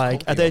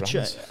 Like, are Oh, they?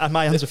 your hands.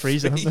 My hands are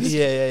freezing. Aren't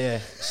they? Yeah.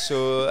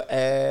 So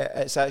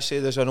it's actually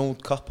there's an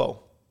old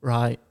couple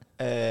Right.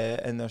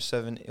 in their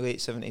late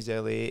 70s,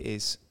 early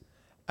 80s,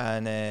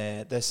 and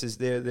this is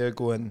they're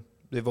going.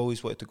 They've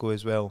always wanted to go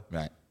as well.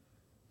 right.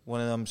 One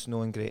of them's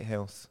not in great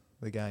health,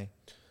 the guy.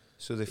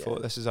 So they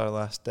thought this is our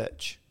last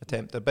ditch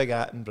attempt. They're big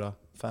Attenborough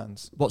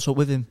fans. What's up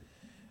with him?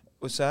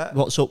 What's that?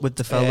 What's up with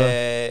the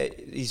fella?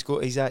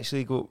 He's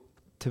actually got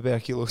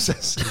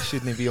tuberculosis. He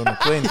shouldn't be on the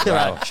plane.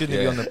 Wow. Shouldn't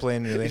be on the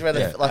plane really. He's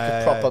wearing like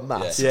a proper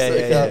mask.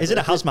 yeah. Is it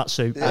a hazmat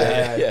suit?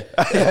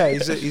 Yeah,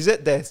 he's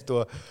at death's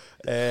door.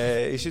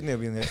 He shouldn't have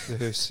been in the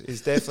house.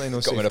 He's definitely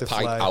not Got him safe in a to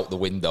pipe fly. out the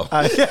window.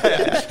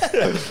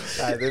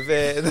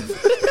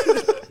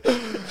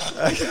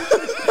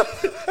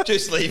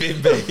 Just leave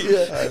him be.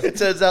 It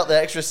turns out the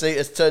extra seat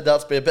has turned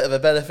out to be a bit of a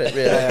benefit,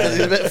 really, because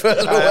he's a bit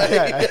further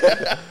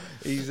away.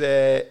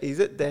 He's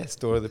at death's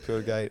door, the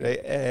poor guy,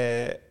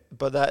 right?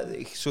 But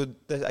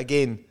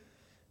again,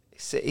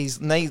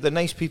 he's nice. They're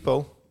nice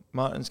people.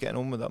 Martin's getting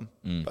on with them,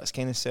 but it's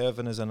kind of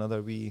serving as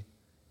another wee,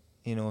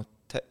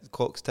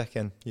 clock's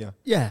ticking. Yeah,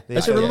 Yeah, They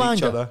as a care for each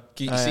reminder. other.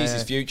 He sees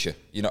his future.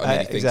 You know what I mean?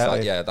 He thinks exactly.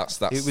 like, yeah, that's.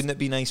 Wouldn't it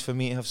be nice for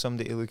me to have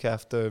somebody to look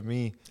after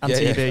me? And Yeah,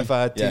 TV. If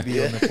I had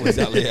TV on the plane.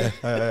 Exactly.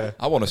 Yeah.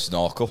 I want to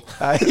snorkel.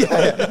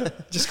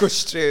 Just go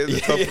straight at the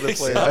top of the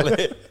plane.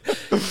 Exactly.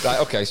 Right.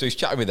 Okay. So he's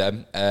chatting with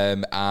them,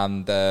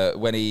 and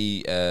when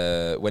he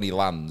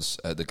lands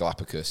at the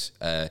Galapagos,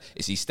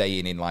 is he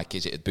staying in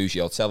is it a bougie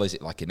hotel? Is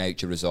it like a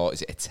nature resort?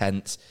 Is it a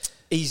tent?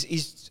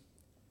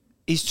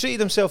 He's treated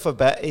himself a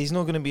bit. He's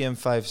not going to be in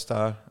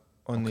 5-star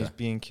on his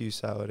B&Q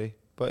salary,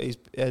 but he's,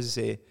 as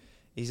I say,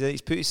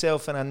 he's put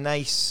himself in a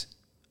nice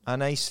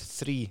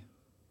 3.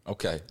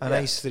 Okay.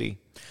 Nice 3.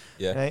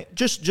 Yeah. Right.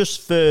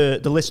 Just for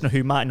the listener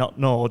who might not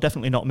know,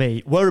 definitely not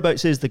me,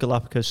 whereabouts is the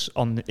Galapagos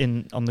on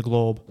the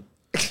globe?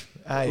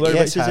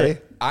 Whereabouts is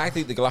it? I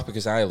think the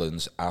Galapagos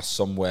Islands are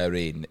somewhere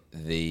in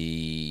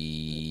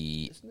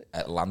the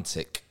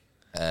Atlantic.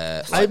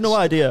 I have no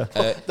idea.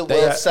 The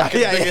world's second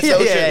biggest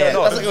ocean. That's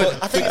like going,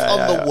 I think it's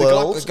on the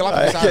world. The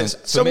Galapagos Islands,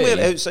 for Somewhere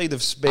me, outside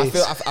of space.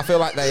 I feel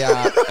like they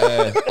are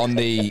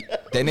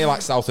they're near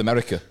like South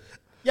America.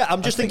 Yeah,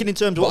 I'm just thinking in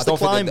terms of But what's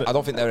the climate. I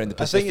don't think they're in the I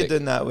Pacific. think you're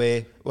doing that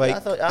way. Like, I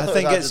thought I it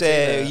think was it's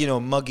Argentina.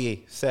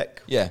 muggy,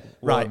 thick. Yeah.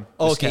 Right.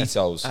 warm. Okay.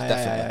 Mosquitoes,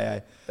 definitely.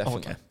 Aye.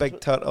 Definitely. Okay. Big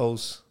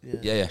turtles. Yeah.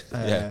 They Just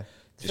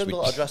filmed a we-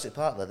 lot of Jurassic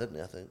Park there, didn't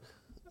they, I think?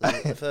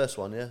 The first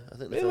one, yeah. I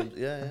think they filmed,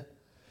 yeah.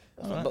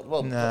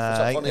 Well, Nah, that's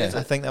I, not funny, is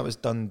I it? think that was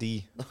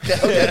Dundee.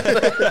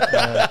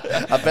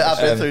 I've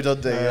been through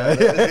Dundee.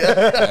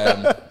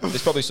 Yeah.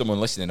 There's probably someone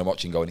listening and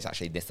watching going, it's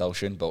actually this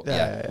ocean, but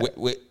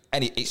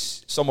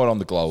it's somewhere on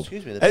the globe.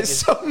 Excuse me, the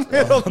It's biggest,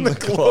 somewhere on the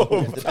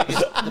globe.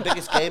 the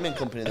biggest gaming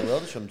company in the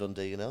world is from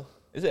Dundee, you know?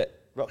 Is it?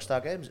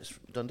 Rockstar Games, it's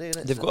Dundee,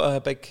 isn't it? They've got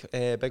a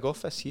big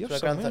office here So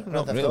somewhere.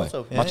 Grand Theft Really?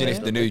 Auto. Imagine Yeah.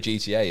 if the new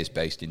GTA is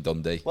based in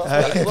Dundee. Well,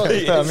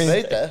 it's mean-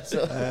 made there,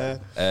 so.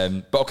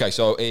 But okay,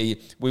 so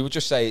we would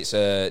just say it's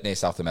near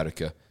South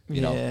America. You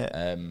know.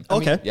 Yeah.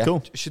 Okay, yeah.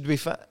 cool. Should we?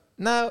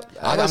 No,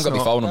 I haven't got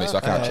my phone on me, so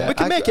I can't We check.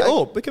 can make it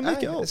up. We can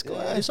make it up. It's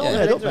got- It's all Yeah.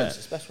 made up, It's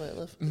mate. the best way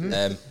to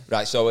live.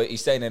 Right, so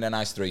he's staying in a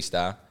nice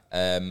 3-star,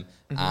 and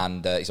he's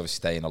obviously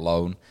staying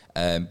alone.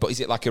 But is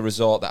it like a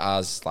resort that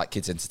has like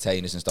kids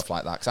entertainers and stuff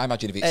like that? Because I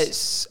imagine if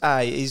it's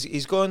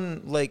He's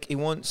gone like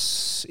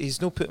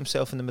he's not put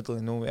himself in the middle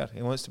of nowhere.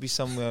 He wants to be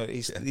somewhere.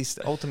 He's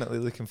ultimately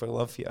looking for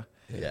love here.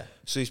 Yeah.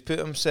 So he's put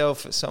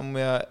himself at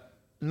somewhere.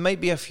 Might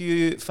be a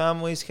few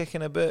families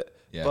kicking about,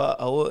 Yeah. but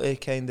a lot of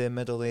kind of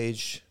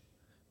middle-aged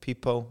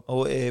people. A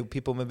lot of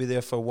people maybe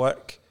there for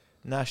work,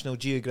 National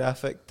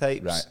Geographic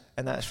types, Right.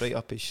 and that's right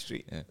up his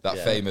street. that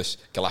Yeah. famous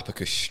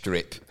Galapagos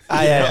strip,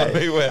 Aye, you know aye, what I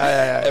mean? Where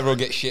aye. everyone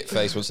gets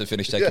shit-faced once they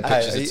finish taking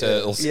pictures of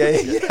turtles. Yeah.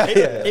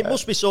 It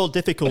must be so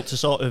difficult to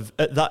sort of,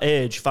 at that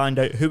age, find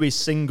out who is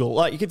single.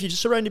 Like, if you're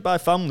just surrounded by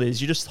families,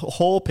 you're just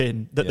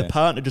hoping that the Yeah.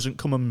 partner doesn't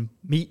come and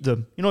meet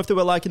them. You know, if they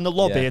were like in the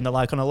lobby Yeah. and they're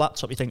like on a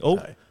laptop, you think,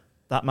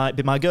 that might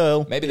be my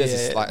girl. Maybe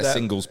there's Yeah, like a that-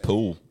 singles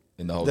pool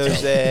in the hotel.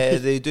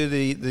 There's they do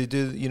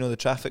the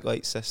traffic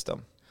light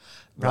system.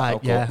 Right,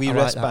 okay. yeah. We I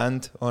like that.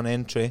 wrestband on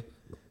entry,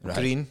 Right.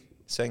 green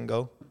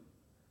single,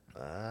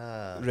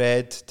 Ah.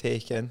 red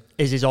taken.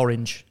 Is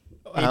orange.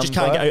 You just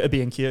can't get out of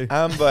B&Q.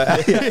 Amber.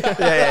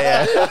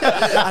 yeah.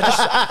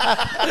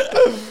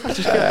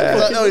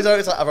 No, he's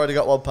always like, I've already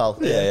got one pal.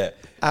 Yeah.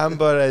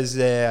 Amber is,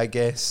 I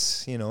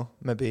guess,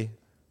 maybe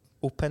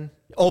open.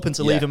 Open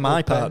to leaving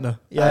my partner.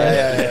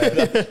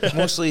 Yeah.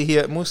 mostly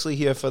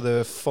here for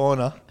the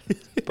fauna,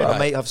 but I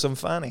might have some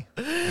fanny.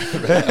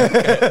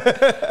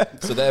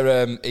 So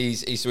they're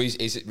his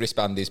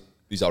wristband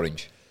is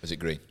orange. Is it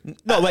green?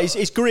 No, well,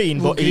 it's green,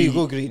 Go but green,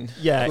 go green.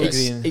 Yeah, Go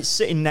it's, green. it's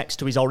sitting next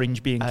to his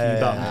orange B&Q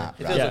band.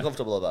 He feels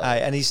uncomfortable about it. Aye,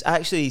 and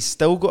he's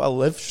still got to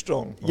live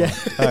strong. Yeah.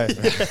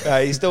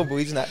 Aye, he still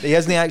believes in that. He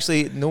hasn't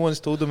actually. No one's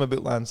told him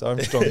about Lance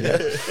Armstrong yet.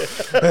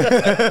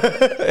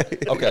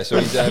 Okay, so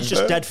He's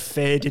just dead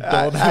faded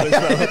though now as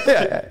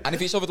well. and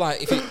if it's over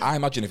I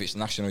imagine if it's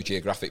National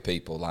Geographic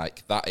people,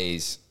 like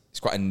it's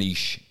quite a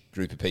niche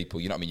group of people.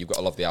 You know what I mean? You've got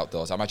to love the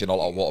outdoors. I imagine a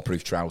lot of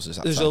waterproof trousers.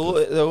 There's a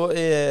lot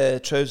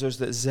of trousers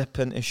that zip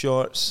into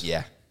shorts.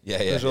 Yeah.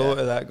 There's a lot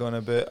of that going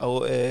about. A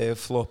lot of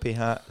floppy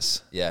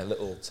hats. Yeah,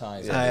 little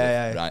ties.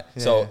 Aye. Right.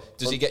 Yeah. So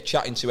does he get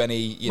chatting to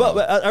any? Well,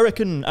 I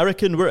reckon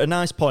we're at a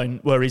nice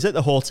point where he's at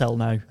the hotel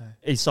now.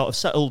 He's sort of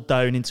settled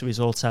down into his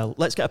hotel.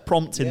 Let's get a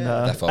prompt in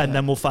there, Definitely. and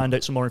then we'll find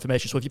out some more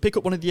information. So if you pick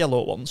up one of the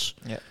yellow ones,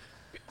 Yeah.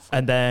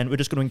 and then we're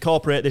just going to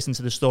incorporate this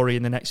into the story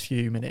in the next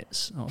few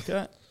minutes.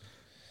 Okay.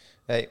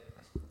 Right.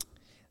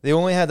 They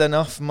only had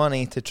enough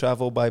money to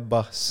travel by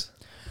bus.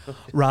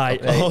 Right.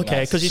 Okay.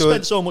 Nice. Because he So-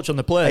 spent so much on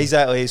the plane.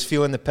 Exactly. He's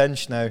feeling the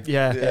pinch now.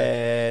 Yeah.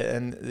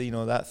 And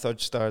that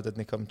third star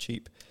didn't come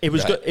cheap. It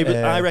was. Right. It was.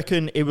 I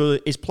reckon it was.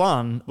 His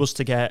plan was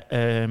to get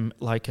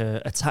like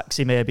a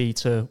taxi, maybe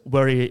to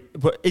where he.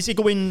 Is he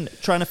going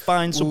trying to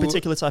find some Well,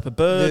 particular type of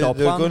bird or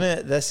They're plant?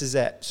 gonna. This is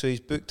it. So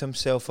he's booked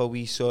himself a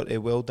wee sort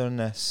of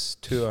wilderness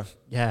tour,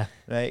 Yeah.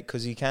 right?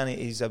 Because he can't.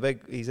 He's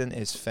into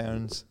his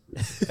ferns.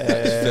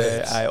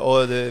 Ferns.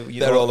 All the.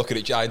 They're all looking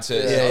at giant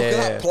turtles. Yeah, Look at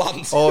yeah, that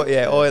plant.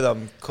 All of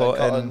them.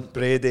 Cotton,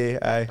 Brady.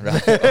 Aye.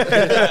 Right.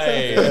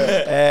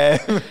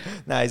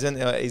 Nah, he's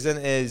into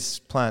his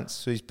plants.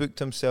 So he's booked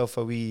himself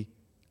a wee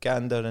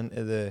gander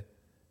into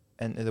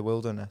the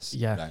wilderness.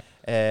 Yeah.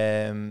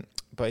 Right.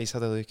 But he's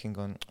had a look and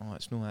gone, oh,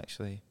 it's not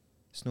actually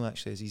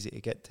as easy to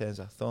get to as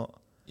I thought.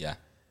 Yeah.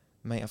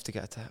 Might have to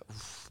get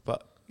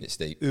but It's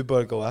deep.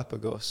 Uber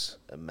Galapagos,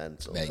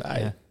 Mental. Mate.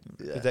 aye,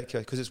 Yeah.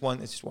 ridiculous because it's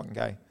just one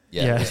guy.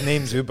 Yeah. His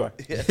name's Uber.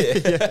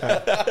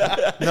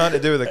 Nothing to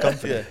do with the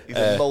company. Yeah, he's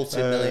a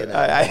multi-millionaire.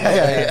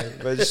 Aye,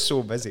 but it's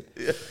so busy.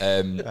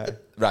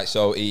 Right.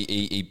 So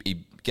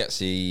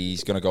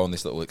he's going to go on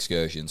this little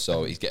excursion.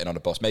 So he's getting on a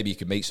bus. Maybe you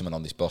could meet someone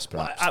on this bus,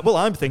 perhaps. Well,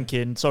 I'm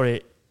thinking.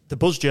 Sorry. The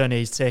bus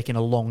journey is taking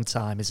a long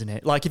time, isn't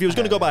it? Like, if he was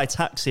going to go by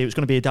taxi, it was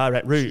going to be a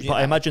direct route. But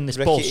I imagine this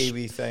rickety bus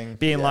wee thing.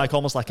 being like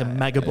almost like a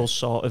mega bus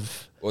sort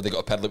of. Or they got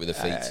to pedal it with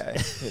their feet.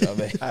 Aye. You know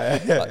what I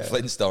mean? Like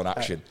Flintstone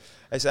action.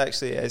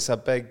 It's a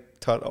big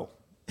turtle.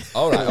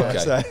 All right.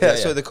 Okay.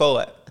 That's what they call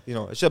it.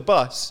 It's a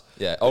bus.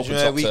 Yeah, But open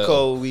top we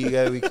turtle.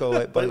 But call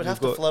it. it would we've have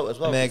to got float as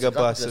well. Mega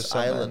because bus or there's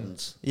something.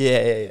 islands. Yeah.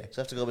 So you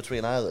have to go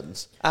between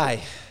islands. Aye.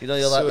 You know,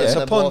 you're So like it's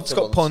the a pond. water It's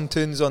got ones.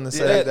 pontoons on the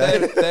They're, side.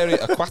 there. they're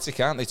aquatic,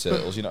 aren't they,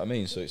 turtles? You know what I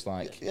mean? So it's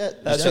like Yeah,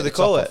 That's Yeah, what they the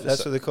call top it. of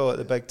That's the- what they call it.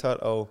 The big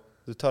turtle.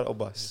 The turtle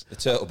bus. the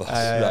turtle bus.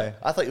 Aye, aye, Right. aye.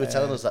 I thought you were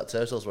telling us that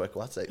turtles were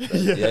aquatic. but-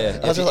 Yeah.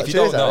 I was If like, you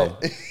don't cheers, know,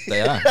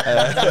 they are.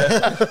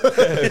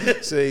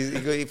 So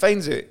he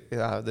finds out.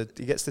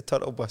 He gets the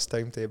turtle bus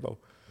timetable.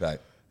 Right.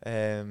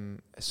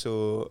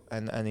 So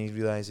he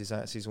realizes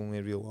that's his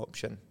only real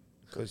option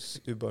because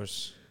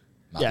Uber's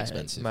Mad Yeah.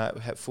 expensive.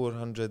 hit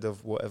 400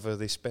 of whatever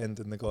they spend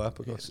in the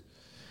Galapagos.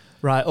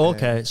 Right.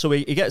 Okay. So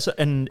he gets.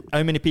 And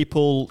how many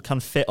people can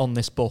fit on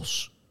this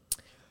bus?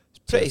 It's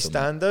pretty Turtle.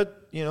 standard,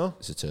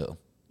 It's a turtle.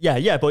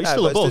 Yeah. But it's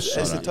still a but bus.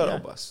 It's so- the turtle yeah.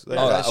 bus. Oh,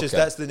 right, That's just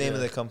okay. that's the name of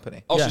the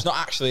company. Oh, Yeah. so it's not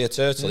actually a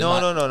turtle. No. I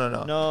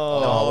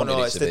No, wanted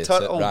it it's to the be a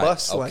turtle right,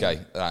 bus line.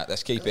 Okay, right.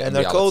 Let's keep it. And in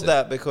they're called reality.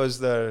 that because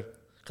they're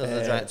Because of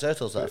the giant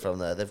turtles that are from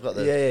there. They've got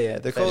the yeah.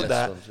 They're called famous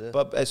that, ones, yeah.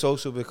 but it's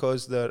also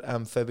because they're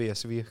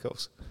amphibious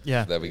vehicles.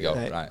 Yeah. There we go.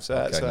 Right. So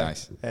that's okay. why.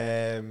 Nice.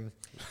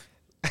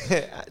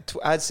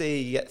 I'd say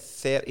you get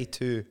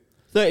 32.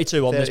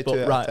 32 on this 32 bus.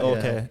 out Right. of 10,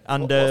 Okay. yeah.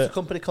 And What's the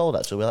company called,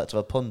 actually? We like to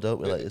have a pun,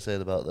 don't we, like you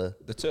said about the...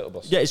 The turtle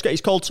bus. yeah,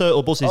 it's called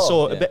Turtle Buses. Oh,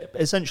 so yeah. a bit-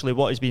 essentially,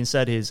 what is being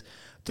said is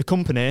the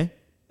company.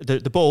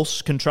 The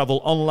bus can travel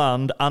on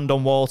land and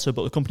on water,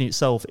 but the company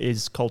itself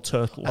is called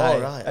Turtle. Oh, Aye.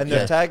 right, And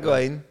okay. their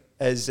tagline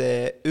is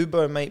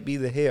Uber might be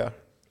the hare,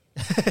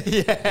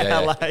 Yeah,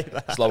 I like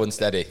that. Slow and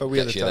steady. but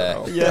we're Gets the you there.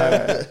 turtle.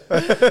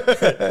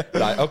 Yeah.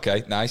 Right.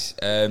 Okay. Nice.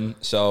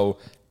 So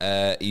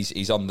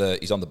he's on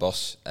the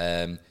bus.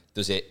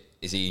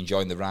 Is he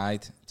enjoying the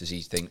ride? Does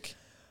he think?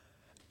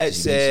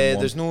 It's Does he meet someone?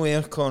 there's no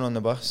aircon on the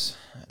bus,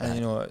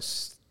 and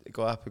it's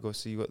Galapagos,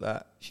 so you got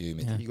that.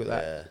 Humid. Yeah. You got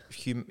that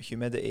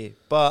humidity,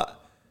 but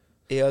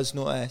he has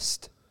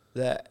noticed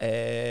that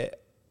a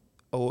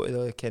lot of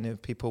the kind of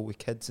people with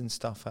kids and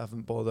stuff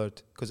haven't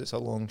bothered because it's a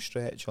long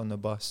stretch on the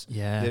bus.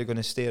 Yeah. They're going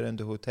to stay around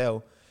the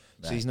hotel,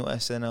 so Right. he's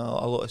noticing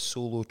a lot of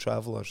solo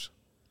travellers.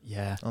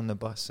 Yeah. on the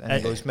bus, and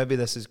he goes, "Maybe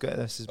this is good.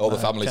 This is All the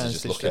my families are chance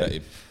just to looking shine." at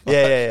him.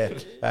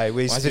 Yeah. Aye,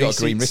 Why has he got a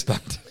green seats.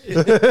 wristband?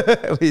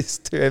 With his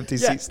 2 empty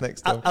Yeah, seats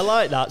next to him. I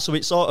like that. So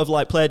it sort of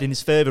like played in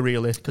his favour,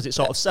 really, because it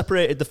sort of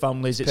separated the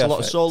families. It's a lot of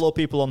Perfect. solo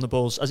people on the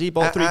bus. Has he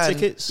bought 3 And-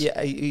 tickets?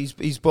 Yeah, he's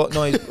bought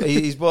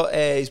he's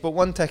bought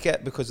 1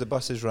 ticket because the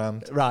bus is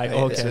rammed. Right,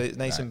 okay. So it's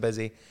nice and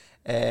busy,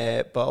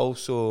 but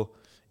also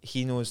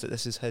he knows that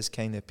this is his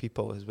kind of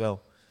people as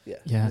well. Yeah.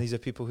 Yeah. And these are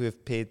people who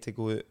have paid to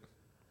go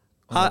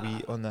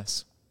out on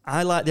this.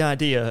 I like the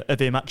idea of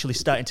him actually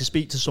starting to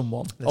speak to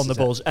someone on the is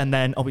bus, and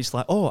then obviously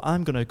like, oh,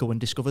 I'm going to go and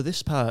discover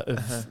this part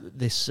of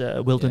this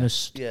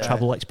wilderness Yeah.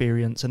 travel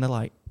experience, and they're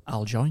like,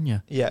 I'll join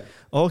you. Yeah.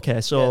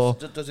 Okay, so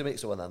Does he meet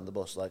someone on the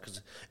bus? Like,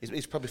 because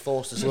he's probably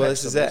forced to sit Well,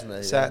 next this to is him, it.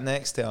 isn't he? Sat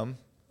next to him,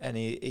 and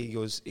he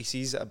goes. He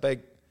sees a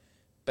big,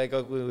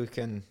 ugly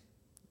looking,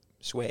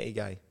 sweaty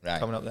guy Right.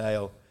 coming up the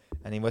aisle,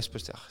 and he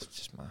whispers to,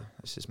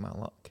 "This is my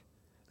luck,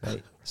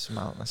 right? This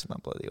is my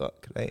bloody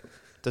luck, right?"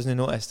 Doesn't he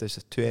notice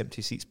there's 2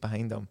 empty seats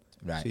behind him?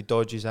 Right. So he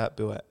dodges that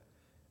bullet,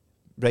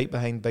 right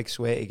behind big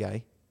sweaty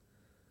guy.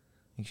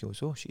 He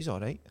goes, "Oh, she's all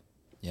right.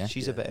 Yeah.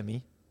 She's a bit of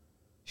me."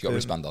 She got a Boom.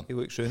 wristband on. He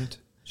looks round.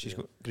 She's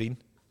got green.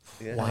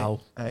 Yeah. wow.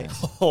 Aye.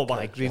 Oh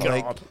my Green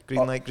god.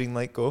 light, green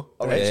light, go.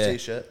 Orange Yeah.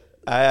 t-shirt.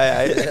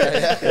 Aye.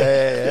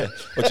 Yeah.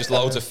 Or just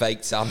loads of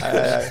fake tan.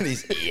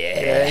 He's-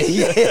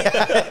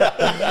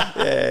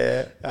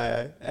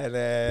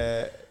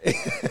 And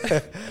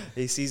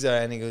he sees her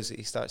and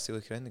he starts to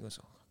look around and he goes,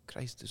 "Oh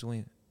Christ, there's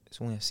only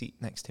a seat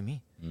next to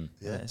me.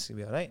 Yeah, it's gonna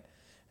be all right."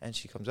 And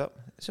she comes up.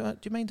 "So, do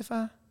you mind if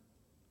I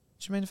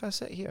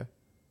sit here?"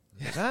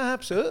 He goes,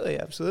 absolutely.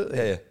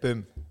 Yeah.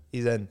 Boom,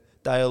 he's in.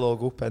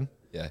 Dialogue open.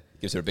 Yeah,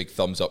 gives her a big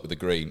thumbs up with the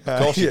green.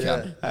 Of course you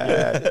can.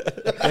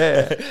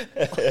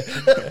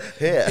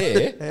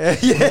 Here.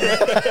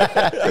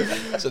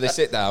 So they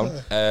sit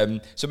down.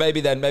 So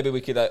maybe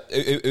we could.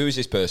 Who is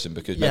this person?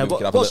 Because maybe Yeah, we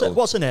could have a what's, little.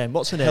 what's her name?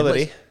 What's her name?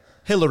 Hillary.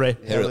 Hillary.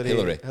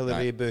 Hillary.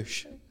 Hillary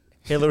Bush.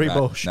 Hillary Right,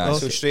 Bush. nice.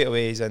 So straight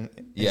away he's in.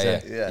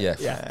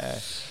 Yeah.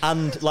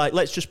 And like,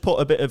 let's just put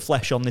a bit of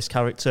flesh on this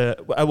character.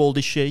 How old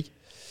is she?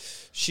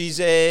 She's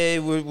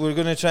we're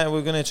gonna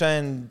try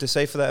and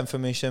decipher that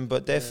information,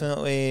 but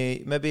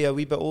definitely maybe a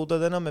wee bit older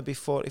than him, maybe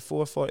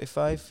 44,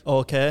 45.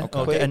 Okay.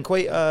 And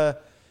Quite a,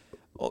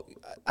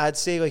 I'd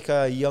say like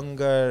a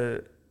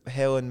younger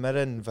Helen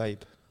Mirren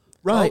vibe.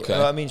 right. Okay. You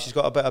know what I mean? She's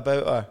got a bit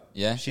about her.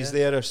 Yeah. She's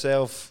there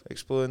herself,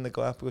 exploring the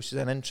Galapagos. She's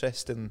an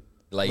interesting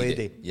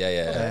Lady.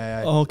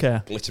 Yeah.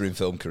 Okay. Glittering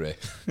film career.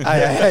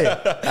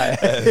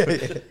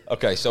 Aye.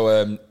 Okay,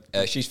 so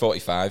she's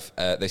 45.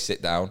 They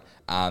sit down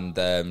and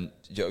do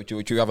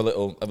you have a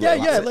little? Yeah.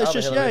 accent? Let's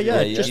just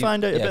just you-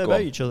 find out a yeah, bit go about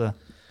on. each other.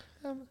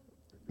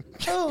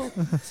 Oh,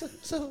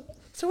 so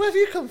where have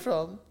you come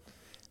from?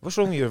 What's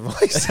wrong with your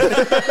voice?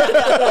 Let's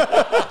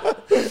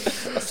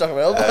talk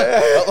about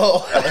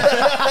Hello.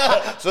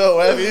 So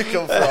where have you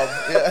come from?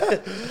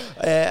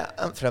 Yeah.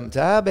 I'm from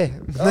Derby.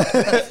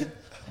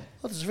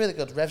 Oh, there's a really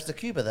good Revs de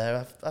Cuba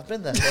there. I've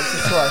been there once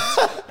or twice.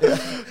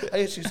 I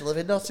used to live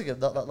in Nottingham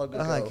not that long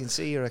ago. I can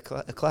see you're a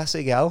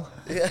classy gal.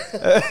 Yeah.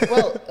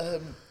 Well,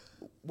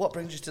 what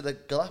brings you to the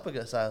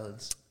Galapagos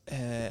Islands?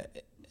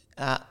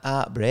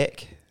 Art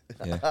break.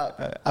 Yeah.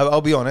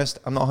 I'll be honest,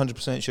 I'm not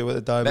 100% sure what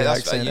the Derby Mate, that's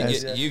accent fine.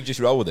 is. You just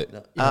roll with it.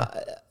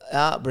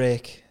 Art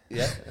break.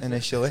 Yeah.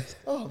 Initially,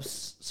 Oh, I'm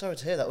sorry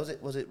to hear that. Was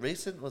it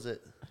recent? Was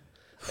it?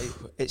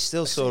 it's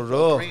still so You've got a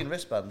raw. green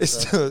wristband.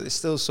 It's so-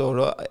 still so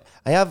raw.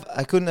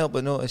 I couldn't help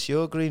but notice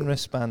your green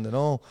wristband and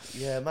all.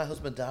 Yeah, my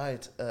husband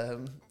died.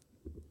 I'm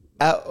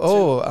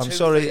 2-3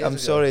 sorry. years I'm ago.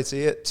 sorry to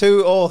hear.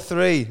 2 or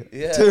 3.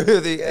 Yeah. 2 of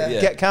the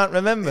Yeah. can't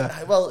remember.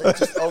 Well, it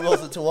just all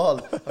goes into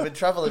one. I've been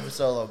travelling for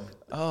so long,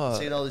 Oh.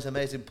 seeing all these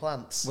amazing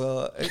plants.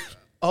 Well,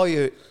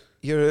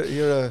 you're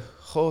a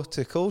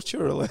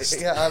horticulturalist.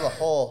 Yeah, I'm a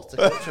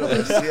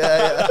horticulturalist.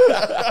 Yeah.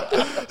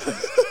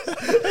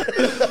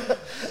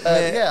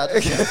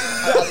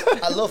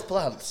 I love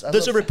plants.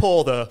 There's a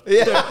rapport there.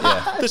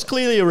 Yeah. There's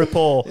clearly a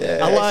rapport.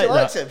 I like She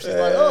likes that. him. She's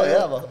like,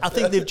 oh yeah. I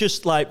think they've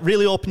just like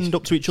really opened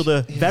up to each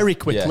other very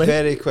quickly.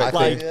 Very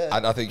quickly.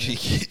 I think she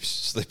keeps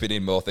slipping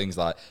in more things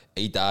like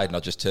he died and I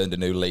just turned a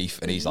new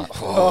leaf, and he's like,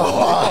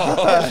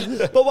 oh.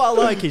 But what I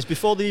like is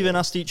before they even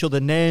asked each other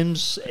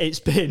names, it's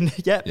been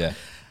Yeah.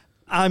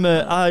 I've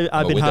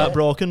been widow.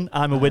 heartbroken.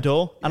 I'm a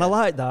widow, and I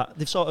like that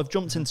they've sort of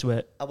jumped into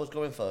it. I was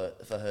going for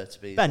her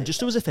to be. Ben, just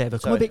do us a favour,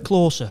 come a Sorry. bit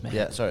closer, mate.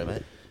 Yeah, sorry,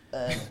 mate.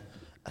 I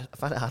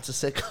find it hard to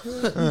say.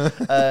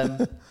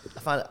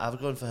 I was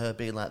going for her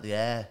being like the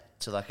heir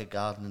to like a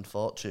gardening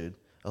fortune.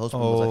 Her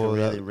husband was like a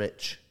really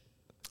rich.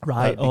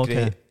 Right. That'd be Okay.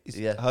 great. His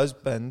Yeah.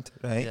 husband,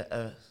 right?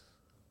 Yeah,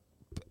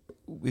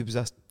 He was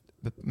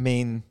the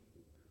main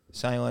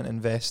silent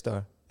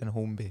investor in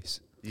Homebase.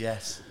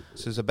 yes.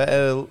 So there's a bit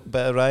of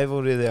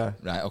rivalry there.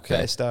 Right, Bit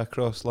okay. of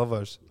star-crossed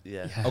lovers.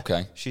 Yeah.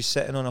 Okay. She's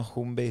sitting on a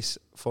Homebase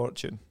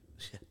fortune.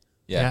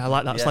 Yeah, I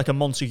like that. It's Yeah. like a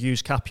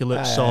Montague's Capulet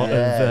Ah, sort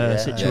yeah, of yeah.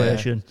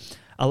 situation.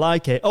 I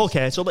like it.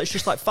 Okay, so let's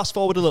just like fast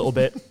forward a little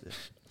bit.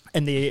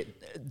 And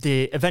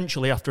they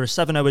eventually, after a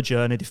 7-hour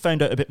journey, they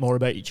found out a bit more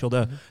about each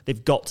other.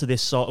 They've got to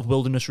this sort of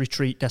wilderness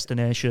retreat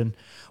destination.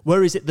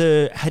 Where is it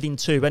they're heading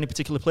to? Any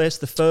particular place?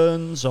 The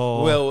Ferns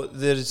or? Well,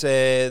 there's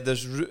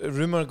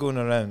rumour going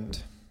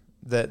around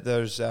that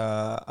there's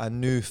a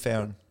new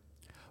fern.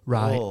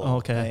 right. Oh,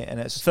 Okay. Right, and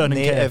it's Fern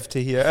and native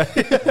to here.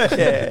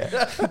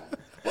 Yeah.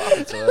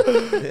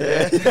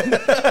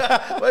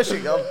 Where's she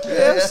gone?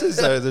 Yes,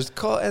 there's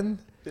Cotton,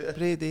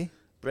 Brady,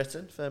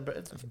 Britain, Fern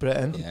Britain.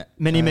 Britain. Yeah.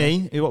 Mini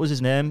Me. What was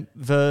his name?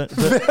 Troyer.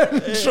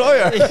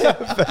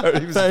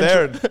 He was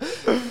Fern. He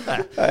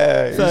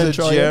Fern was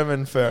a Troyer.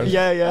 German fern.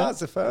 Yeah. That's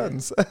the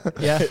ferns.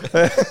 Yeah.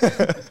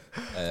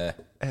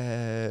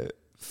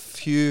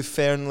 Hugh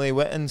Fernley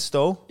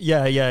Whittenstall.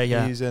 Yeah.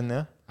 He's in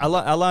there. I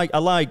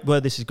like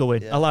where this is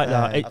going. Yeah. I like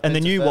that. I've And the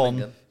been to new one.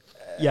 Birmingham.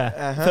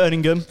 Yeah,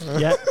 Ferningham.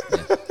 Yeah.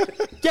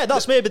 Yeah,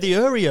 that's maybe the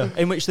area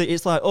in which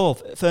it's like, oh,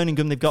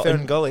 Ferningham, they've got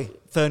Fern Gully.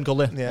 Fern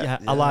Gully. Yeah. Yeah,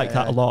 I like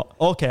that a lot.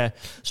 Okay,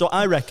 so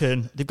I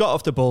reckon they've got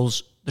off the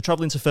buzz, they're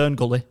travelling to Fern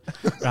Gully,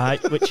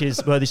 right, which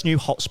is where this new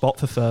hotspot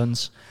for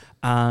ferns,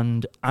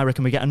 and I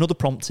reckon we get another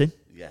prompting,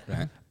 Yeah.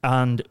 Right.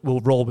 and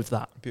we'll roll with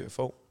that.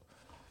 Beautiful.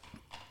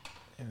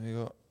 Here we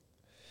go.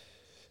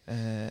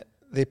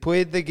 They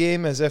played the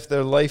game as if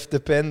their life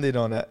depended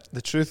on it.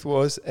 The truth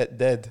was, it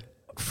did.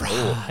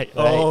 Right. Right.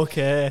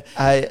 Okay.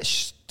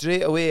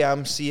 Straight away,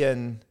 I'm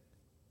seeing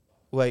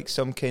like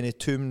some kind of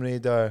Tomb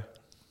Raider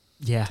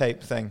Yeah.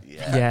 type thing.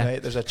 Yeah.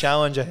 Right? There's a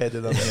challenge ahead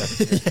of them here.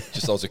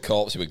 Just loads of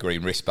corpses with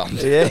green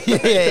wristbands. yeah.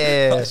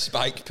 That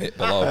spike pit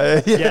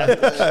below. Yeah.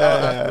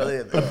 That's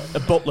brilliant. A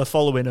butler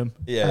following them.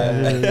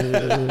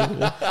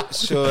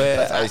 So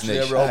That's his Actually,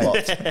 a niche.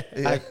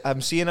 robot.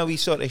 I'm seeing a wee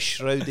sort of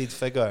shrouded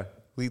figure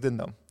leading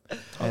them.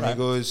 And he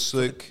goes,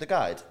 look, The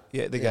guide.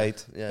 yeah, the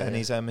guide. Yeah, And yeah.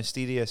 he's a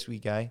mysterious wee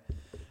guy.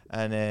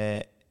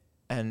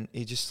 And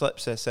he just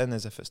slips this in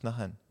as if it's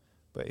nothing.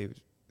 But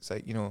it's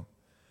like,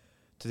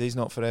 today's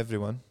not for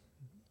everyone.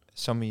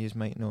 Some of you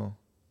might know,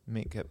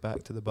 make it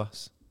back to the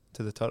bus,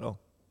 to the turtle.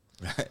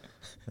 Right.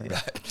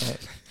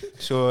 Right.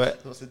 So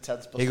That's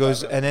intense. he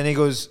goes, and then he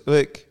goes,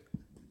 look,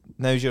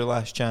 now's your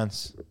last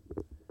chance.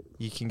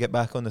 You can get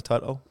back on the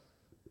turtle,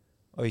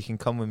 or you can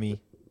come with me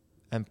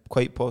and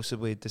quite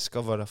possibly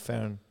discover a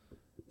fern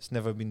that's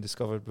never been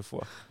discovered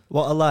before.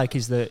 What I like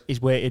is that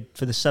he's waited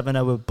for the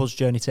 7-hour bus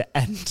journey to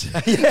end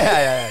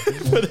yeah.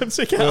 for them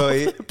to get No, off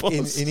he, the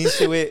bus. he needs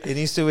to wait. He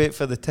needs to wait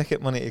for the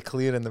ticket money to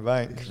clear in the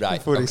bank Right,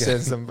 before he okay.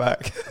 sends them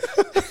back.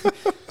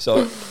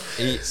 So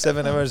he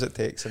 7 hours it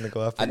takes in the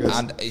Galapagos.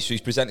 and so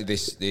he's presented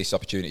this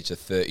opportunity to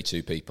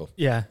 32 people.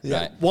 Yeah.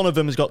 Right. One of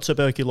them has got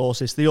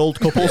tuberculosis. The old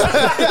couple.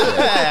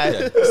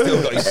 Yeah.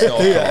 Still got his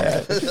snort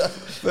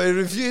But he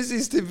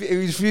refuses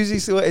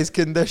to let his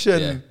condition. on.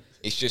 Yeah.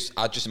 It's just,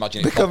 I just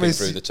imagine it Become popping his-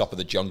 through the top of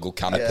the jungle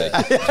canopy.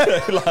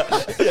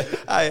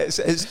 Aye,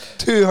 it's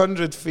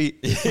 200 feet.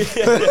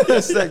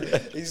 It's like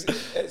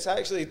it's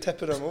actually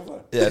tipping him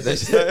over. Yeah,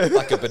 there's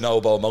like a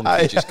bonobo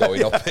monkey just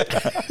going up it.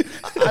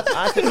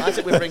 I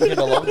think we bring him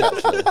along,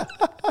 actually.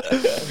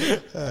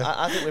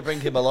 I think we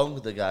bring him along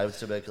with the guy with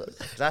tuberculosis.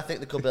 Because I think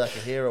there could be like a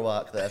hero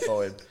arc there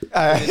for him. He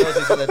knows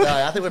he's going to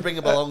die. I think we bring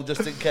him along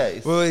just in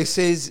case. Well, he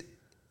says,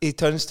 he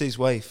turns to his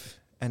wife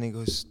and he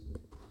goes,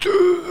 you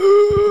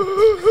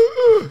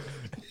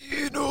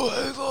know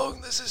how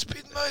long this has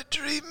been my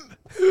dream?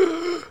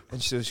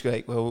 And she was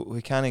like, well,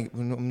 we're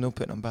not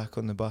putting him back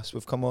on the bus.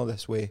 We've come all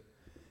this way.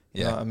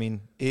 You know what I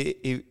mean?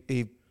 He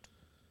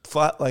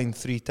flatlined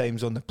 3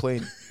 times on the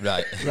plane.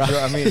 Right. You know what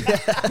I mean?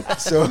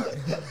 So,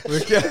 we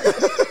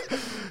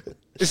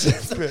So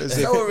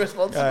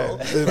irresponsible.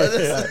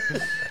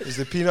 It's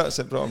the peanuts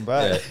that brought him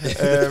back.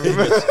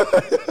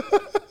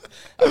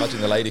 I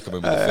imagine the lady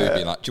coming with the food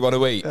being like, do you want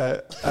to eat?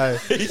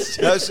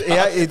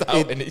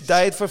 He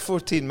died for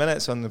 14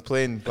 minutes on the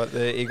plane, but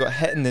he got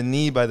hit in the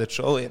knee by the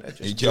trolley and it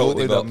just He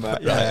jolted jolted him him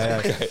up. back. Right,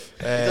 okay.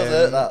 He does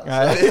hurt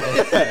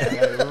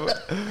that.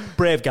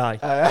 Brave guy.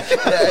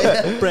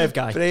 Brave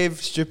guy.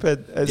 Brave,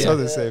 stupid, it's Yeah. all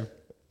the same.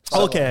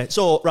 Okay,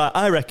 so right,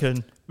 I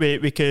reckon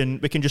we can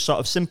just sort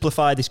of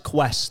simplify this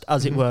quest,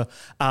 as it were.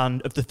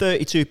 And of the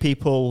 32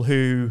 people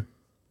who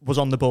was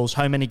on the bus,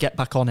 how many get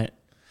back on it?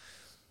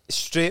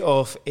 Straight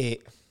off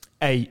 8.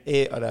 8.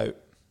 8 are out.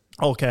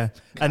 Okay,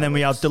 and then we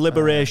have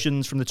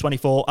deliberations from the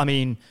 24. I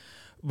mean,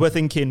 we're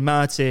thinking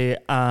Marty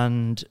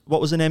and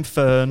what was her name?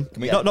 Fern.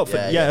 Can we- Not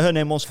Fern. Yeah, her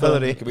name was Fern.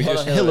 Hillary. Can we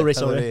just Hillary,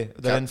 sorry. Hillary,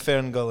 they're in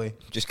Fern Gully.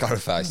 just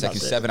clarify? It's taking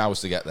That's it. 7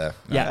 hours to get there.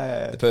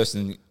 Yeah. The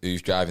person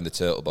who's driving the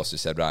turtle bus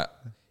has said, right,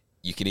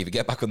 you can either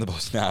get back on the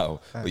bus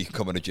now or you can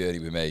come on a journey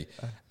with me.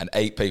 And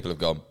 8 people have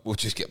gone, we'll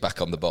just get back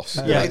on the bus.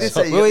 Yeah. He did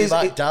say you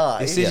might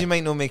die. He says you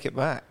might not make it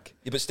back.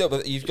 Yeah, but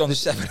still, you've gone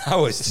 7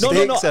 hours. No,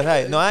 Stakes are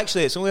high. No,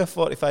 actually, it's only a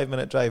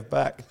 45-minute drive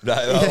back.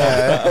 Right,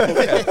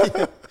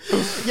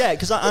 Yeah,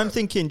 because I'm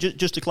thinking,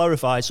 just to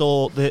clarify,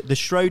 so the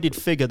shrouded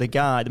figure, the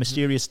guy, the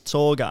mysterious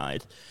tour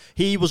guide,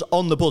 he was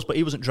on the bus, but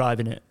he wasn't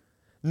driving it.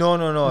 No.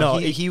 No,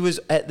 He was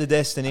at the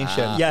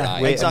destination. Yeah,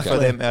 right, waiting exactly. for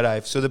them to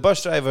arrive. So the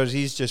bus drivers,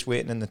 he's just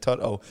waiting in the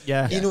turtle.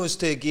 Yeah. He knows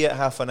to give it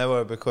half an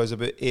hour because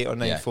about 8 or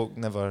 9 Yeah. folk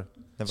never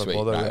Sweet,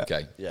 bother right, with it.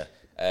 okay. Yeah.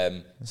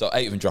 So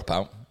 8 of them drop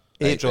out.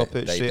 8 drop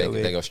out straight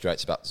away. They go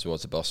straight back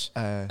towards the bus.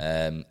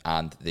 And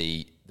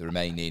the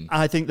remaining...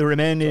 I think the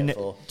remaining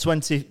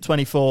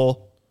 24,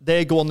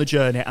 they go on the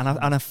journey, and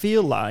I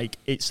feel like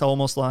it's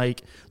almost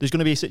like there's going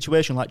to be a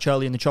situation like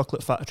Charlie and the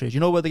Chocolate Factory. Do you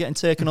know where they're getting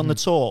taken on the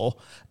tour,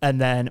 and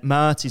then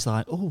Marty's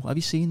like, "Oh, have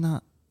you seen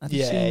that? Have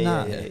you seen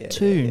that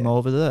tomb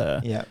over there?"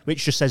 Yeah.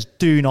 Which just says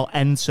 "Do not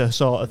enter"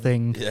 sort of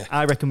thing. Yeah.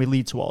 I reckon we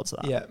lead towards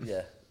that.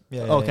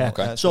 Yeah.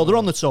 Okay. So they're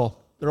on the tour.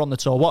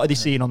 What are they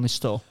seeing on this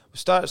tour?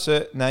 Starts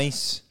out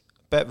nice,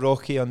 bit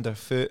rocky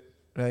underfoot,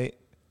 right?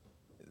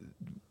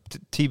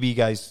 TB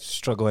guy's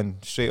struggling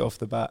straight off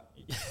the bat.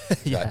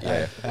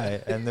 Yeah.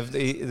 And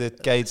the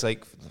guide's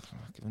like,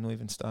 I've not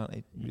even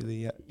started really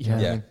yet. You know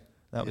what I mean?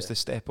 That was the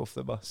step off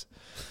the bus.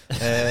 He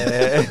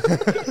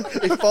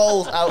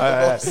falls out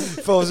the bus.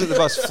 Falls at the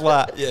bus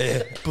flat.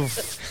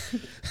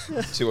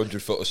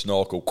 200 foot of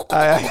snorkel.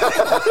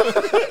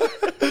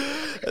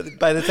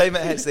 By the time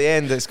it hits the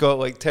end, it's got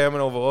like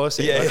terminal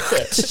velocity. He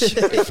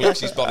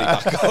flips his body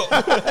back up.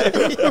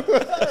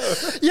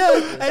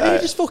 And he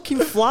just fucking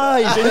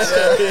flies into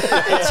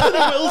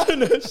the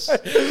wilderness.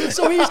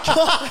 So he's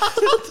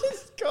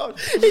gone.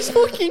 He's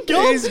fucking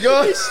gone. He's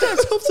gone. He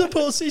steps off the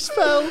bus, he's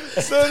fell.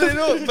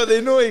 So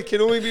they know he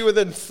can only be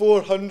within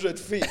 400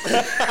 feet.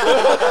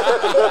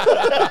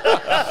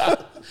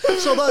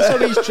 So that's how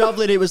he's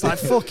travelling. It was like,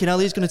 fucking hell,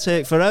 he's going to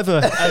take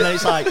forever. And then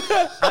it's like,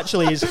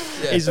 actually, he's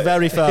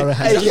very far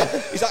ahead.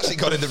 He's actually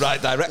gone in the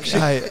right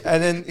direction.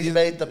 And then He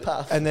made the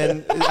path. And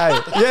then, and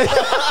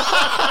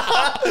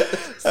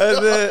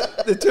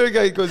the tour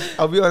guide goes,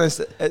 I'll be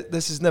honest,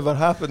 this has never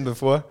happened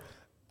before.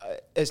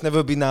 It's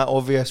never been that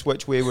obvious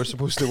which way we're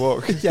supposed to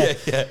walk.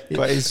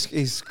 But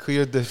he's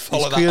cleared the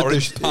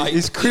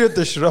he's cleared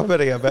the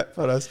shrubbery a bit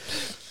for us.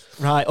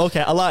 Right,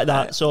 okay, I like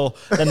that. So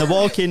then they're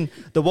walking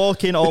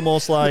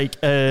almost like,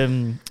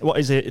 what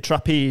is it, a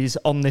trapeze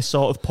on this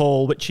sort of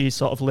pole, which he's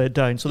sort of laid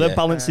down. So they're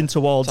balancing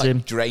towards It's like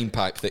him. drain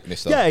pipe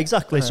thickness, though. Yeah,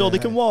 exactly. So they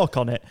can walk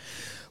on it.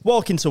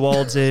 Walking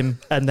towards him,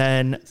 and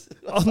then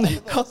on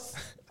the...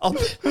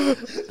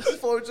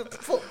 400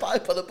 foot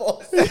pipe on a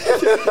bus.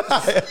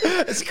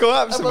 It's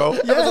collapsible.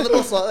 Everyone's on the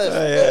bus like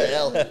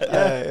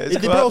this.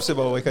 It's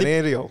collapsible like an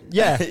aerial.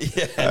 Yeah,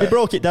 they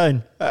broke it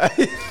down.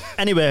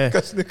 Anyway,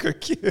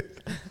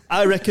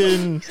 I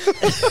reckon...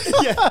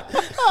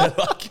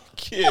 Like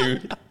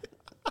cute.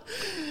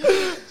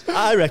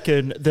 I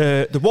reckon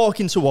the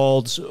walking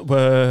towards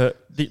where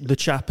the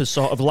chap has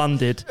sort of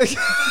landed.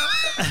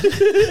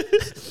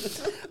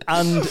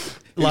 And...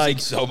 Like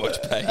so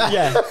much pain.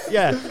 Yeah.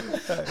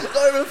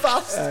 Not even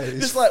fast.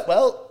 Just like,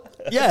 well.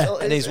 Yeah.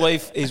 And his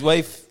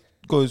wife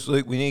goes,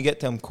 look, we need to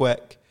get to him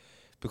quick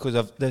because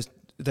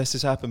this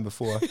has happened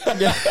before. He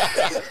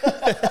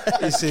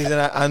says, and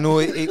I know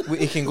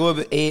he can go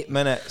about 8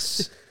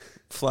 minutes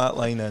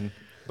flatlining,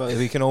 but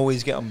we can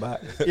always get him back.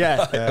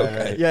 Yeah.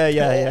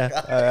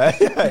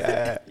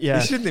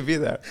 He shouldn't be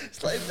there.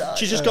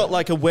 She's just got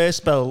like a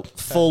waist belt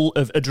full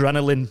of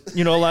adrenaline,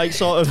 you know, like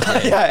sort of.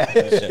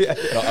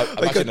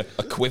 Imagine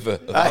a quiver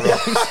of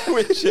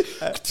arrows.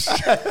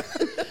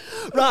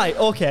 Right,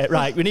 okay,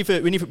 right. We need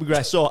to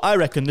progress. So I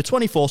reckon the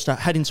 24 start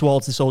heading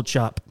towards this old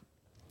chap.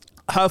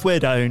 Halfway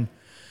down,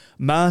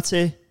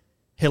 Marty,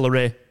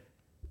 Hillary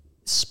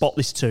spot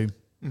this tomb.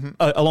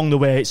 Along the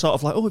way, it's sort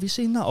of like, oh, have you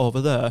seen that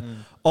over there?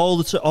 All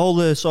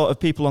the sort of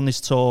people on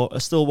this tour are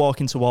still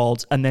walking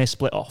towards, and they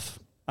split off.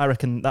 I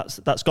reckon that's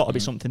got to be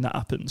something that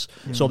happens.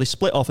 So they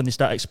split off and they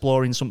start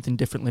exploring something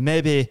differently.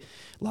 Maybe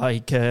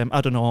like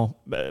I don't know,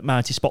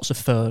 Marty spots a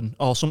fern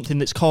or something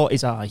that's caught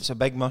his eye. It's a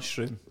big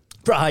mushroom.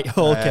 Right.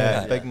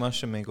 Okay. Big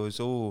mushroom. He goes,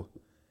 oh,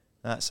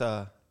 that's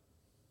a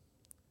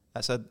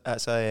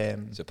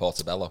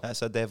portobello.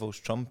 That's a devil's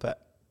trumpet.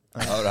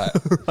 All right.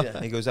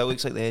 He goes, that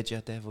looks like the edge of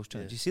a devil's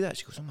trumpet. Do you see that?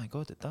 She goes, oh my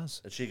God, it does.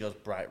 And she goes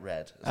bright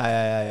red.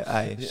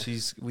 Aye.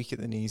 She's weak at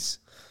the knees.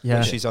 Yeah.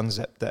 When she's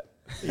unzipped it.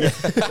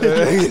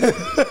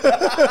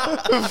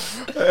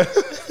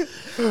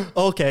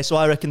 Okay, so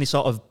I reckon they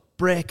sort of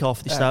break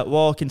off. They start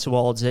walking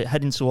towards it,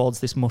 heading towards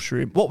this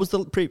mushroom. What was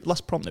the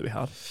last prompt that we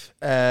had?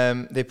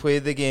 They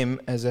played the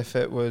game as if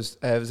it was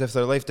as if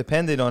their life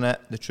depended on it.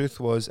 The truth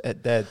was,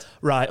 it did.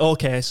 Right.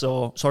 Okay.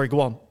 So sorry.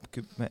 Go on.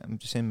 I'm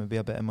just saying, maybe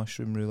a bit of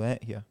mushroom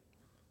roulette here.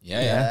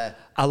 Yeah.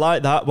 I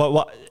like that.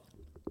 What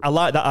I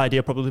like that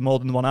idea probably more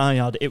than the one I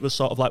had. It was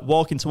sort of like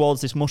walking towards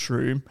this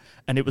mushroom,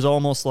 and it was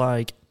almost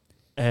like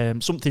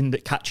something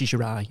that catches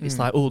your eye. It's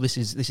like, oh, this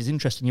is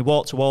interesting. You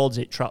walk towards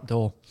it,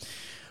 trapdoor,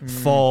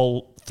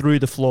 fall through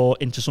the floor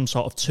into some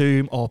sort of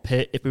tomb or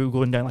pit. If we were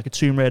going down like a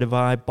Tomb Raider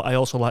vibe, but I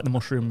also like the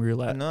mushroom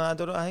roulette. No, I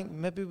don't know. I think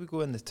maybe we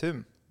go in the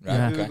tomb.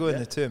 Right, Maybe we go in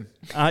the tomb.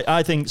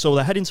 I think so.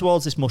 They're heading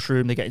towards this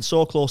mushroom. They're getting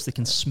so close they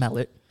can smell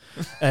it.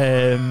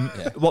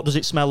 What does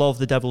it smell of?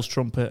 The devil's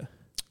trumpet.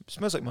 It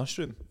smells like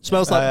mushroom.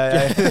 Smells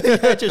like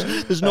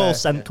there's no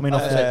scent coming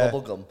off it.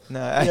 Bubble gum.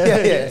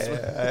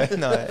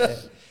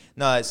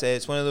 No,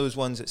 it's one of those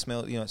ones that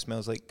smell. It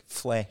smells like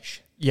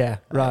flesh. Yeah,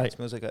 right.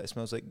 It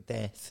smells like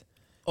death.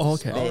 Oh,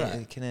 okay. All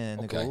right.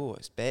 They go, oh,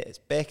 it's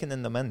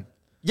beckoning them in.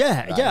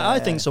 Yeah, I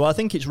think so. I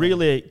think it's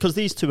really because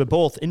these two are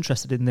both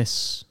interested in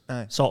this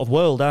sort of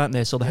world, aren't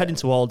they? So they're heading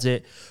towards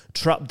it.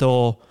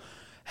 Trapdoor,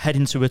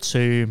 heading to a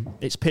tomb.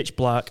 It's pitch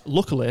black.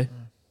 Luckily,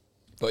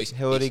 But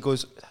Hillary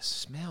goes, that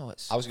smell,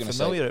 it's I was gonna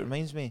familiar. say- It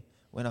reminds me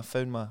when I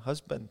found my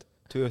husband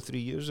 2 or 3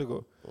 years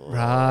ago.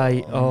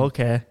 right? Oh,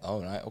 okay.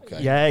 Oh, right,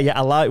 okay. Yeah.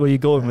 I like where you're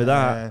going with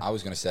that. I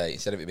was going to say,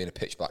 instead of it being a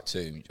pitch black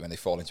tomb, when they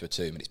fall into a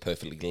tomb and it's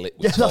perfectly lit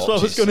with Yeah, that's what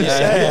I was torches.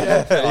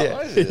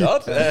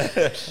 gonna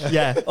say.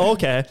 Yeah.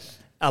 Okay.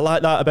 I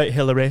like that about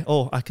Hillary.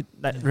 Oh,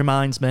 that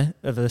reminds me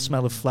of the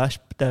smell of flesh,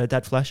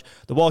 dead flesh.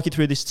 They're walking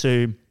through this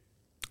tomb.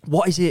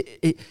 What is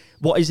it?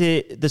 What is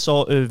it? They're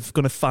sort of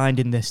going to find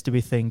in this? Do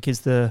we think is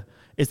there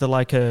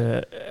like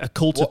a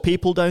cult of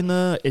people down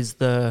there? Is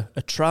there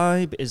a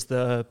tribe? Is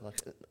there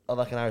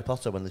Like in Harry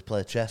Potter when they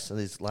play chess and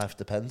his life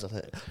depends on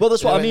it. Well,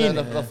 that's what I mean.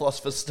 The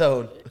Philosopher's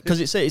Stone. Because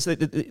it's like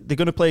they're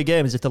going to play a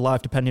game as if their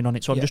life depending on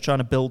it. So I'm just trying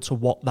to build to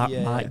what that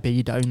might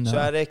be down there. So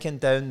I reckon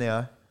down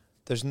there,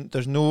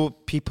 there's no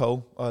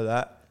people or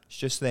that. It's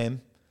just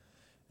them,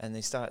 and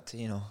they start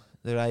to,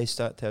 their eyes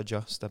start to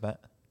adjust a bit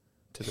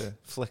to the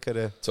flicker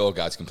of. Tour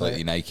guide's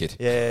completely naked.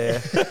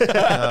 Yeah.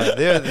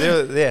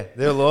 No,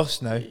 they're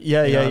lost now.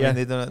 Yeah. I mean,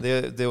 they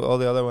don't. All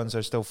the other ones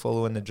are still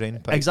following the drain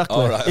pipe. Exactly.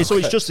 Oh, right, So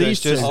it's just So these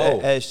it's just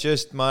two. it's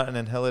just Martin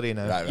and Hillary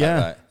now. Right,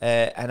 Yeah.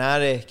 right. And I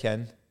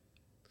reckon,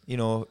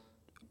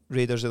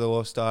 Raiders of the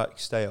Lost Ark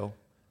style,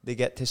 they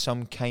get to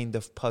some kind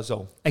of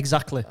puzzle.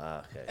 Exactly.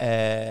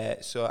 Okay.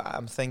 So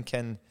I'm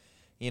thinking,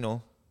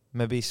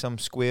 maybe some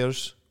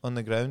squares on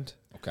the ground,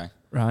 Okay.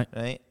 Right.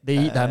 right? They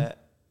eat them.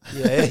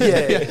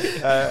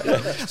 Yeah.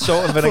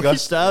 Salt and vinegar. Fucking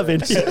starving.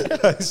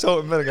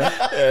 Salt and vinegar.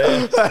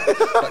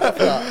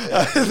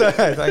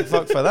 Thank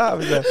fuck for that.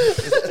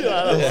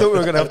 I thought we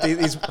were gonna have to eat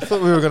these. I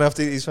thought we were gonna have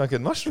to eat these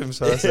fucking mushrooms.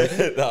 So I was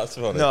like, That's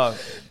funny. no.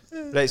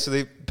 Right, so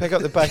they pick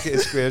up the packet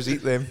of squares,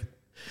 eat them,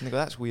 and they go,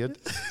 that's weird.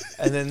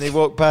 And then they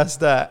walk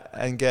past that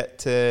and get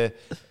to,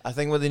 I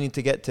think what they need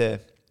to get to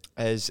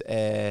is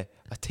a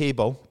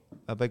table,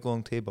 a big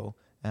long table.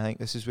 And I think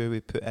this is where we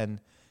put in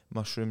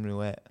mushroom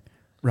roulette.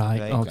 Right.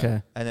 Right.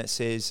 Okay. And it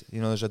says,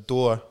 there's a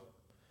door,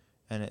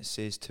 and it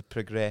says to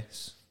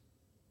progress,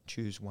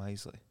 choose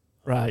wisely.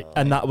 Right.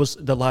 And that was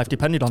the life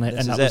depended on it, This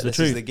and is that was it. the This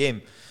truth. is the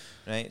game.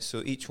 Right,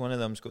 so each one of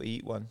them's got to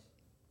eat one.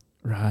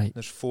 Right.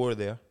 There's 4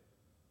 there.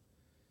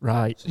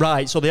 Right.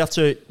 So they have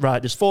to.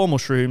 Right. There's 4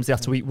 mushrooms. They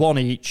have to eat one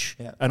each,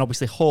 Yeah. and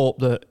obviously hope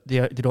that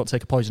they don't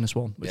take a poisonous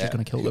one, which is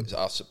going to kill them.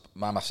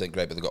 My maths ain't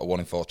great, but they've got a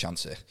 1 in 4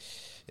 chance here.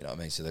 You know what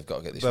I mean? So they've got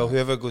to get this Well, right.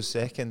 whoever goes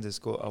second has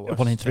got a worse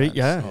 1 in 3. chance.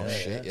 Yeah. Oh,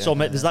 shit, yeah. So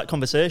mate, there's that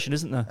conversation,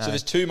 isn't there? So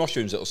there's 2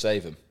 mushrooms that'll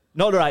save them.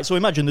 No, right. So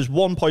imagine there's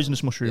 1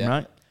 poisonous mushroom, Yeah.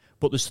 right?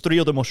 But there's 3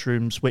 other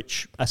mushrooms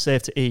which are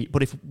safe to eat.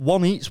 But if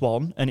one eats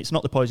one and it's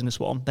not the poisonous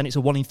one, then it's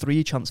a 1 in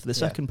 3 chance for the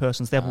second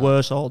person. So they have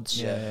worse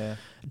odds. Yeah.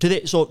 Do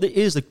they? So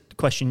here's the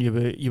question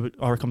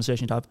or a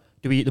conversation to have.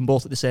 Do we eat them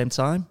both at the same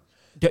time?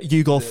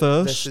 You go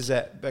first. This is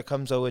it.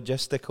 Becomes a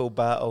logistical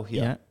battle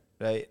here.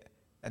 Yeah. Right.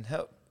 And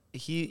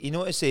he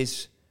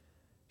notices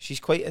she's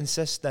quite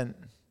insistent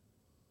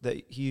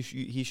that he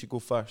should go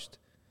first.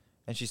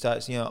 And she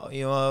starts,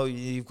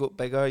 you've got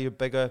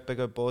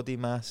bigger body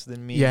mass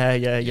than me.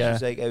 Yeah.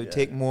 She's like, it would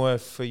take more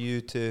for you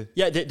to.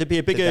 Yeah, there'd be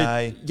a bigger.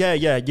 die.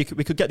 Yeah.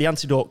 We could get the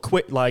antidote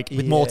quick,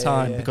 with more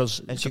time Yeah.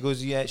 because. And she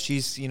goes,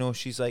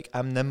 she's like,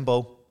 I'm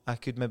nimble. I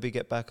could maybe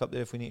get back up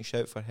there if we need to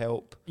shout for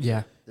help.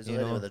 Yeah. There's a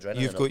lady with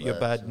adrenaline You've up got your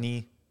there, bad so-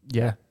 knee.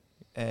 Yeah.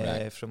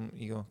 Right. From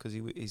because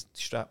he's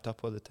strapped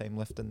up all the time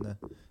lifting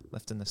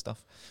the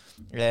stuff.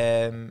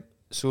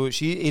 So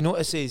he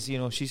notices,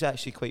 she's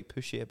actually quite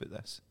pushy about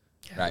this.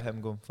 Right.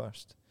 Him going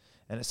first,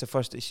 and it's the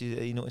first that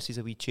he notices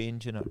a wee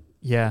change in her,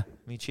 Yeah.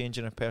 a wee change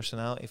in her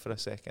personality for a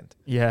second,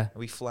 Yeah. a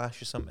wee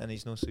flash of something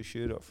he's not so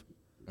sure of.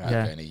 Right,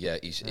 Yeah. okay, and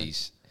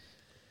he's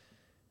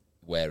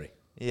wary.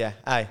 Yeah,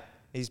 aye,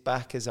 his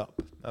back is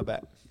up a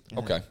bit.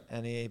 Okay.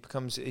 And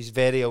he's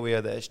very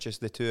aware that it's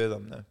just the 2 of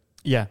them now.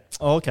 Yeah.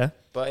 Oh, okay.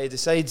 But he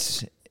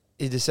decides,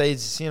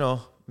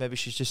 maybe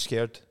she's just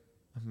scared.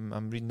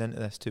 I'm reading into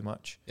this too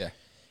much. Yeah.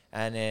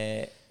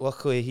 And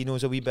luckily, he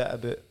knows a wee bit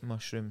about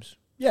mushrooms.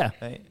 Yeah.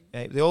 Right?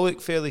 They all look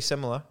fairly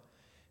similar,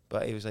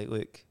 but he was like,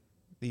 "Look,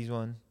 these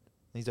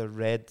are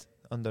red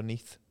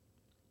underneath.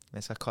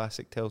 It's a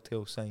classic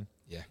telltale sign.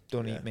 Yeah.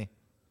 Don't eat me."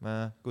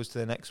 Goes to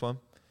the next one.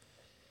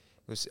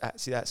 Goes,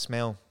 see that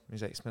smell?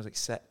 He's like, it smells like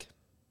sick.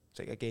 It's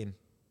like, again,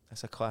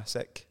 that's a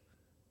classic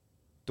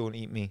 "don't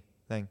eat me"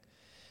 thing.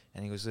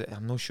 And he goes,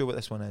 "I'm not sure what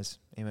this one is."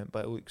 He went,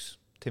 "But it looks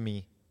to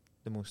me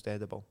the most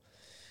edible."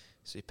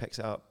 So he picks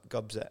it up,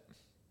 gubs it.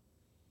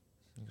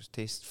 He goes,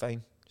 "Tastes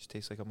fine. Just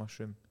tastes like a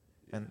mushroom."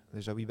 And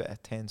there's a wee bit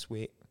of tense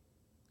wait.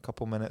 A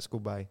couple minutes go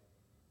by.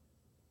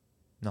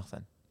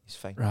 Nothing. He's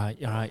fine. Right.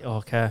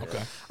 Okay.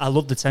 I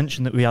love the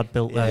tension that we had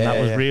built there. Yeah, That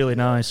was yeah. really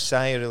nice.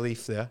 Sigh of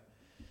relief there.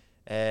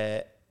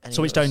 And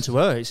So he it's down goes, to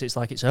her. It's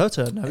like it's her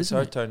turn now, It's isn't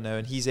her it? turn now,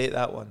 and he's ate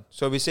that one.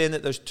 So are we saying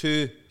that there's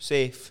 2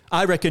 safe?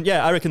 I reckon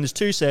there's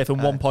 2 safe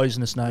and 1 Aye.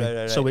 poisonous now.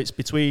 Right. So it's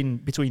between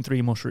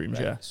 3 mushrooms.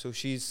 Right. Yeah. So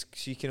she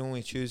can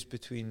only choose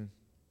between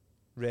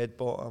red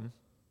bottom,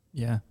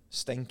 Yeah.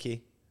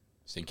 stinky,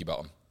 Stinky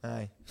bottom.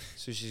 Aye.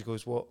 So she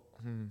goes, what?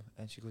 And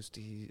she goes,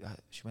 she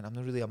went, I'm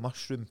not really a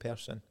mushroom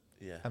person.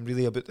 Yeah. I'm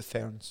really about the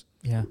ferns.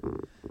 Yeah.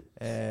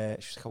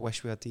 She's like, I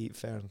wish we had to eat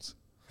ferns.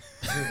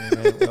 I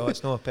went, well,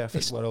 it's not a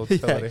perfect world,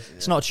 sorry.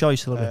 It's not a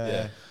choice,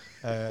 Hillary.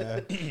 Here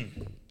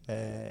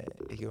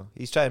you go.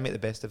 He's trying to make the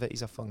best of it.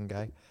 He's a fun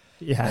guy.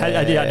 Yeah,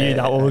 I knew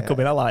that one would come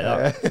in. I like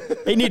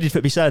that. It needed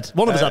to be said.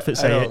 One of us had to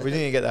say it. We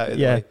need to get that out of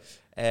the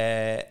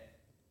way.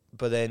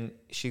 But then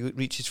she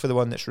reaches for the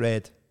one that's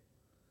red.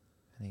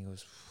 And he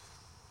goes,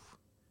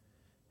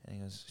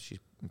 she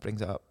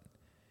brings it up.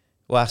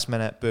 Last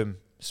minute, boom,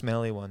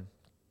 smelly one.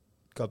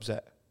 Gobs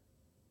it.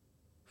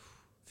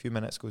 A few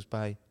minutes goes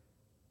by.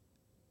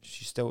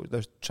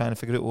 They're trying to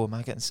figure out, am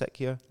I getting sick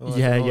here? Oh, I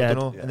don't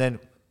know. Yeah. And then,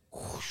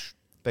 whoosh,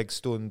 big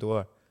stone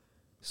door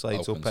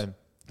slides Opens. open.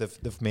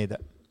 They've made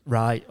it.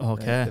 Right,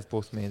 okay. They've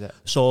both made it.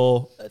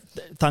 So,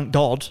 thank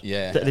God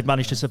Yeah. that they've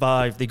managed to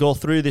survive. They go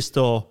through this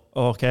door,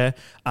 okay,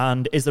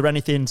 and is there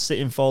anything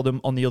sitting for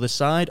them on the other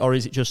side, or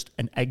is it just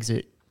an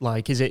exit?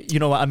 Like, is it, you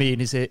know what I mean?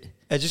 Is it...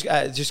 They get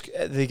out.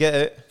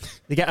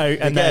 They get out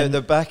and then...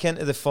 They're back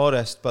into the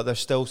forest, but they're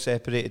still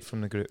separated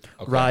from the group.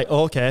 Okay. Right,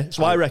 okay.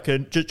 So I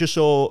reckon, just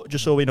so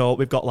we know,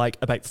 we've got like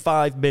about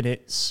 5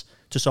 minutes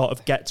to sort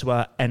of get to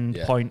our end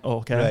point,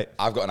 okay? Right.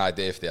 I've got an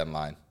idea for the end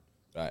line.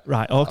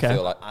 Right, okay. I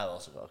feel like I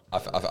also got.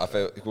 I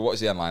feel. What is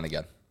the end line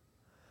again?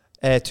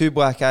 2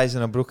 black eyes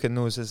and a broken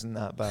nose isn't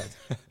that bad.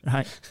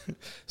 Right.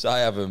 So I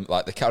have them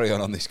they carry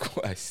on this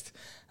quest,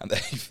 and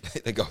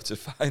they go to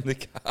find the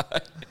guy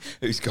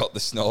who's got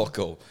the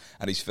snorkel,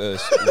 and his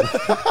first.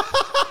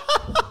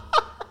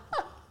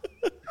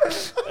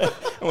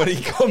 When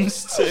he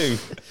comes to,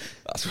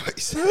 that's what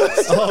he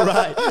says. All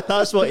right,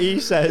 that's what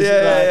he says.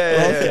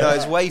 Yeah, right. Okay. No,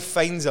 his wife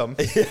finds him.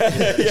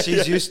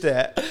 She's used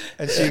to it,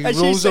 and she And rolls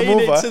she's him saying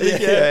it over. to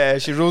the- Yeah,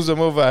 she rolls him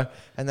over,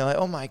 and they're like,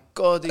 "Oh my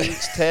god, he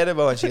looks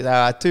terrible." And she's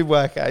like, 2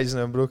 black eyes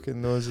and a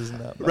broken nose isn't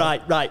that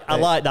bad? Right. I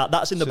like that.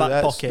 That's in the So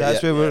back pocket.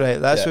 That's where we're right.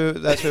 That's where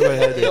we're He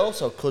headed.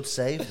 also could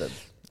save them.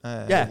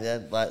 Yeah. In the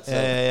end, like, so.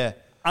 Yeah.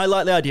 I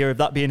like the idea of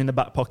that being in the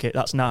back pocket.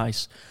 That's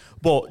nice.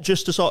 But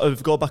just to sort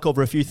of go back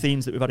over a few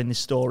themes that we've had in this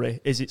story,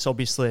 is it's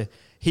obviously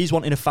he's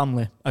wanting a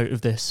family out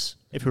of this.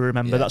 If we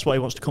remember, that's what he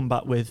wants to come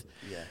back with.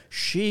 Yeah.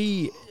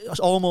 She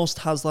almost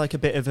has like a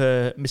bit of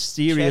a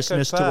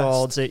mysteriousness Checkered past.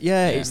 towards it.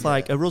 Yeah, it's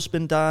like her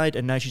husband died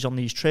and now she's on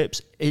these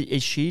trips.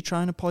 Is she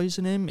trying to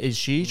poison him? Is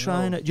she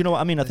trying to... Do you know what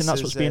I mean? I think This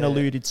that's what's is, being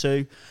alluded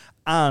to.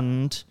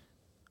 And...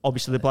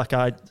 obviously, the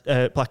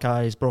black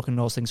eyes, broken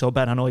nose thing. So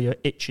Ben, I know you're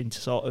itching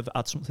to sort of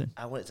add something.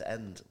 I want it to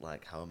end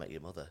like How I Met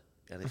Your Mother,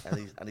 and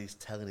he's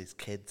telling his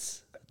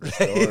kids the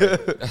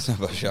story. That's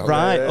not a show.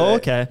 Right?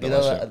 Okay. You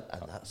know,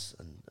 and that's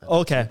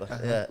Okay.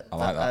 yeah. I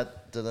like that. I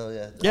don't know.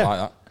 Yeah. Yeah. I like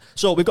that.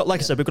 So we've got,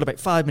 like I said, we've got about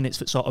 5 minutes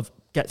to sort of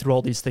get through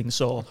all these things.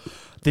 So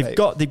they've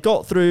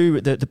got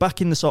through the back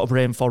in the sort of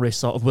rainforest,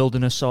 sort of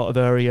wilderness sort of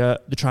area.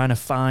 They're trying to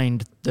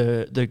find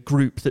the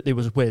group that they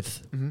was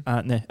with,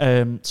 aren't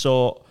they?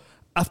 So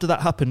after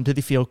that happened, did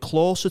they feel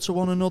closer to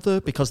one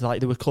another because like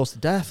they were close to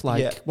death?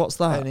 Like, what's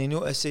that? And he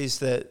notices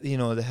that,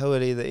 the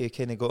Hillary that he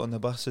kind of got on the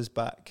bus is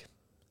back.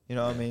 You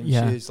know what I mean?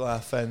 Yeah. She was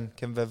laughing,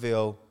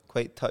 convivial,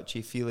 quite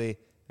touchy-feely.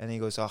 And he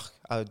goes, it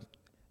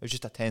was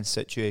just a tense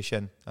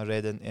situation. I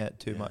read into it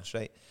too much,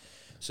 right?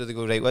 So they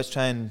go, right, let's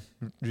try and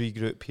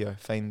regroup here,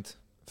 find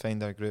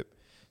our group.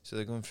 So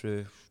they're going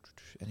through,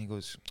 and he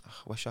goes, I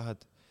wish I had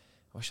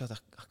a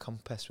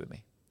compass with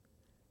me.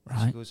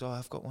 Right. She goes,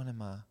 I've got one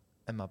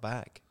in my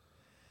bag.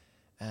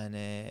 And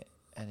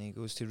he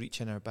goes to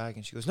reach in her bag,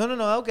 and she goes, no,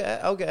 I'll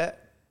get it.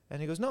 And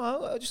he goes, no,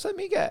 I'll just let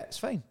me get it. It's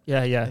fine.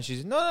 Yeah. And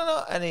she's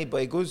no. And he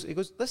goes,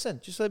 listen,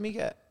 just let me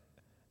get it.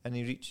 And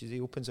he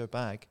opens her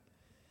bag,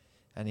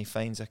 and he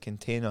finds a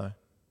container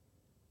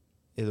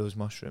of those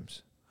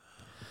mushrooms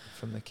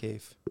from the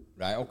cave.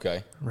 Right.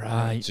 Okay.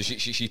 Right. So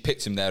she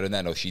picked him there and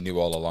then, or she knew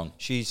all along.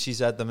 She's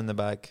had them in the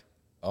bag.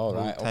 Oh, the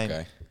whole right. time.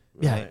 Okay.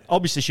 Yeah.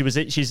 Obviously,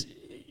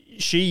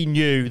 she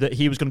knew that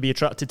he was going to be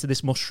attracted to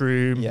this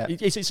mushroom. Yeah.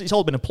 It's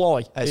all been a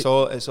ploy. It's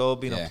all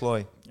been a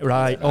ploy.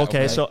 Right. Right, Okay.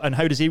 okay. So, and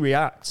how does he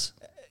react?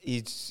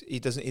 He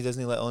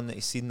doesn't let on that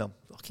he's seen them.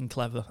 Fucking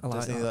clever. I like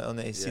Doesn't that. let on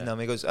that he's seen them.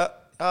 He goes,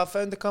 I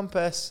found the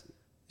compass.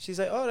 She's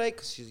like, all right,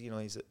 because she's,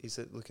 he's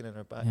looking in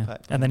her Yeah.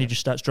 backpack. And then he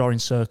just starts drawing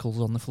circles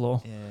on the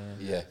floor.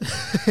 Yeah.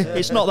 Yeah.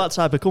 It's not that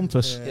type of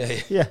compass. Yeah.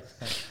 Yeah.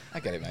 I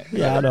get it, mate.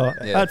 Yeah, I know.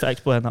 Yeah. I'd have to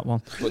explain that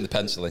one. Putting the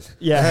pencil in.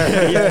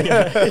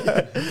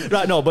 Yeah.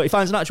 Right, no, but he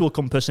finds an actual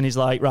compass and he's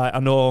like, right, I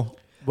know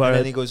where... And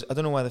then he goes, I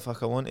don't know why the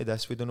fuck I wanted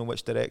this. We don't know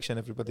which direction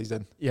everybody's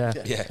in. yeah.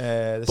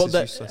 Yeah. This But, is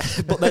the-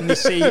 useless. but then they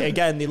see it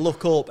again, they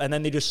look up and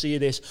then they just see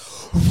this.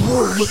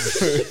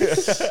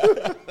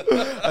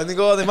 And they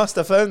go, they must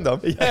have found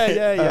them.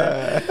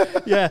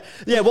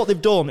 Yeah, what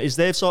they've done is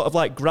they've sort of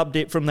like grabbed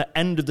it from the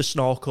end of the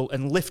snorkel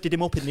and lifted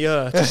him up in the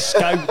air to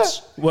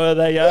scout where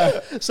they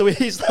are. So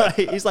he's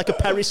like a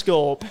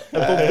periscope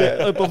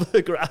above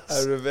the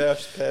grass. A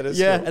reverse periscope.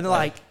 Yeah, and they're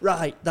like,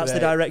 right, that's the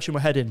Right. direction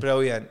we're heading.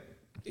 Brilliant.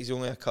 He's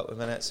only a couple of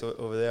minutes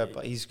over there,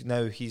 but he's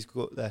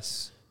got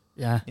this.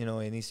 Yeah. He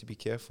needs to be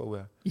careful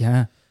with.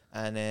 Yeah.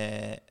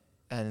 And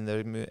and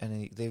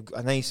they've got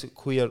a nice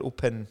clear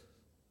open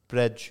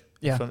bridge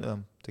in front of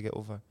them to get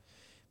over.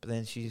 But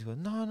then she's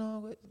going,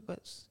 no,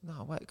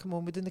 come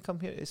on, we didn't come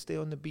here to stay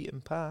on the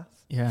beaten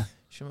path. Yeah.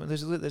 She went,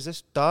 there's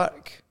this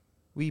dark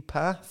wee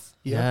path.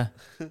 Yeah.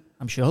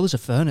 I'm sure there's a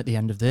fern at the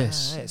end of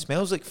this. It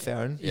smells like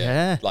fern.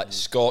 Yeah. Like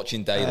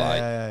scorching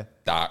daylight,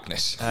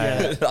 darkness.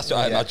 Yeah. That's what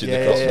I imagine.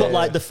 But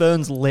like the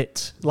fern's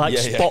lit, like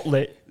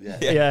spotlit.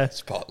 Yeah.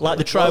 Spotlit. Like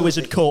the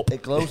Triwizard Cup.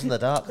 It glows in the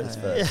darkness,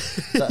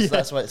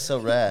 that's why it's so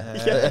rare.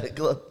 It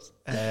glows.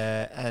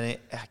 And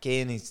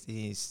again,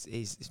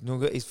 he's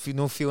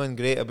no feeling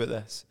great about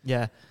this.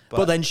 Yeah.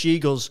 But then she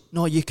goes,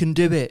 no, you can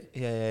do it.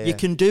 Yeah. You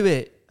can do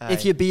it.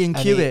 If you're being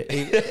cute.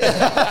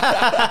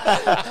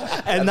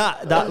 And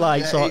that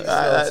like sort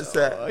that's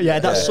it. Yeah,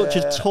 that's such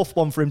a tough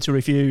one for him to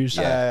refuse.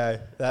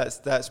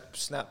 That's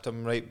snapped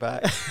him right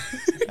back.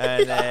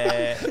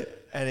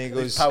 and he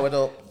goes, powered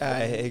up.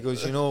 He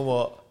goes, you know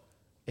what?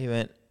 He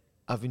went,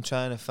 I've been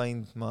trying to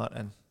find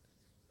Martin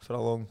for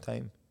a long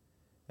time.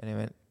 And he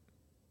went,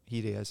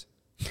 here he is.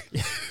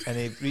 And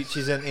he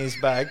reaches into his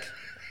bag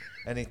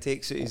and he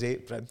takes out his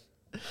apron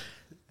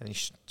and he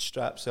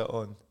straps it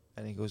on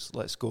and he goes,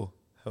 let's go.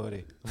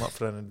 Hurry, I'm up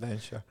for an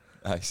adventure.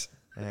 Nice.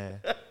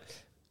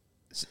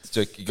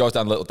 So he goes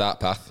down a little dark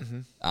path,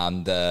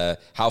 and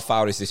how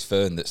far is this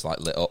fern that's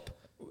like lit up?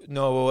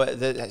 No, well,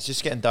 it's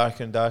just getting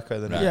darker and darker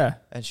than that. Yeah.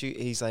 And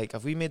he's like,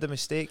 have we made a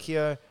mistake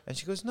here? And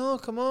she goes, no,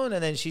 come on.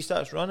 And then she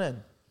starts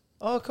running.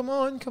 Oh, come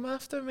on, come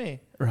after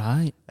me.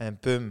 Right. And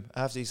boom,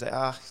 after he's like,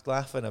 he's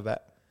laughing a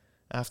bit.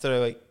 After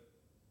like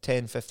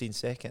 10, 15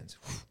 seconds,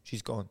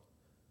 she's gone.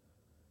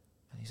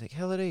 And he's like,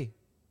 Hillary.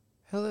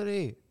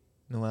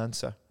 No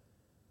answer.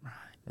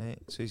 Right,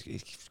 so he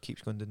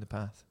keeps going down the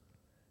path.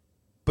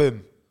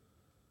 Boom.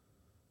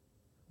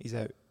 He's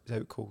out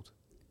cold.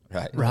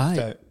 Right.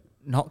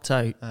 Knocked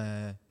out.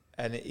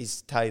 And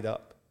he's tied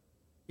up.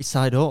 He's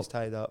tied up. He's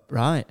tied up.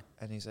 Right.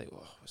 And he's like,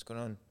 oh, what's going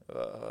on?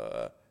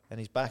 And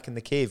he's back in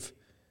the cave.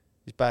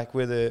 He's back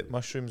where the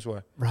mushrooms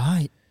were.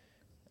 Right.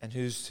 And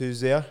who's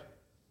there?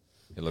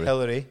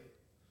 Hillary.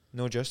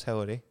 No, just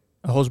Hillary.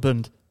 A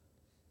husband.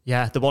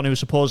 Yeah, the one who was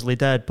supposedly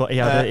dead, but he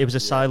was a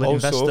silent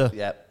investor.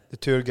 Yep. The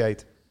tour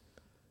guide.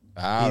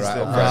 Right.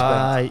 the Okay.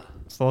 Right.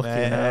 Fucking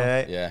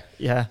hell. Right.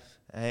 Yeah.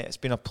 It's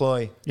been a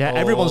ploy. Yeah, all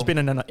everyone's along. been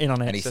in on it.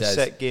 And he It's a says,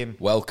 sick game.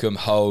 "Welcome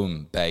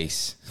home,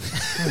 base."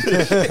 And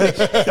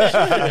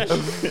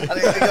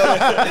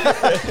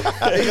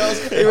he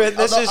goes, He went,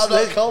 I'm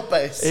not cold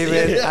base. He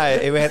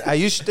went, I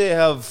used to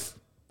have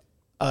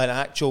an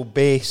actual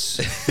base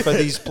for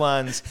these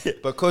plans.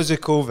 Because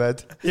of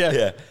COVID,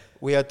 Yeah.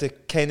 we had to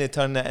kind of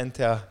turn it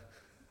into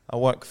a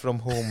work from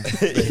home.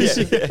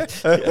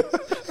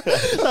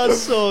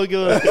 That's so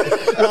good.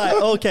 Right,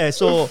 okay,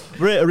 so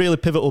we're at a really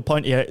pivotal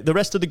point here. The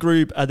rest of the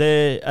group, are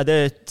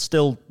they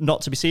still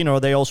not to be seen, or are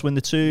they also in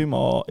the tomb,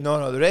 or?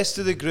 No, the rest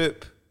of the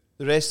group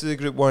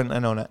weren't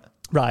in on it.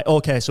 Right,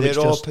 okay, so They're it's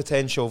all just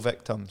potential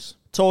victims.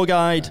 tour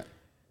guide,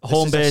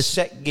 home This is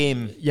a base. sick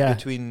game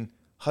between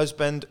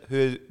husband,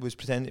 who was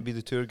pretending to be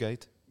the tour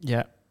guide,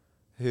 Yeah.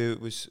 who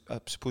was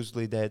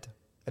supposedly dead,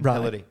 and Right.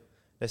 Hillary.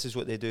 This is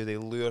what they do. They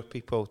lure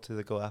people to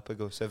the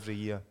Galapagos every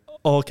year.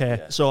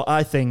 Okay, so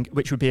I think,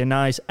 which would be a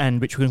nice end,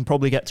 which we can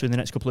probably get to in the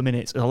next couple of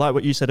minutes. I like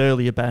what you said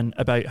earlier, Ben,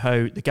 about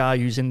how the guy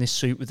who's in this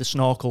suit with the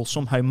snorkel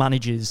somehow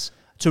manages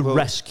to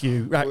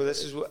rescue. Right. Well,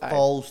 this is what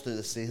Falls through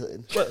the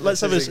ceiling.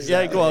 Let's have a...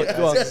 Yeah, go on.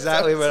 That's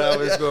exactly where I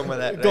was going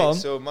with it. Go on.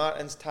 So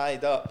Martin's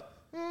tied up.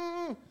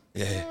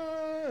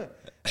 Yeah.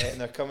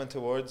 And they're coming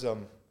towards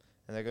him,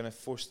 and they're going to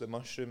force the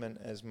mushroom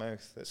into his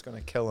mouth. That's going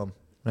to kill him,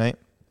 right?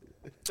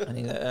 And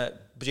he's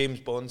James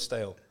Bond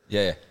style.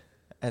 Yeah.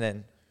 And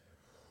then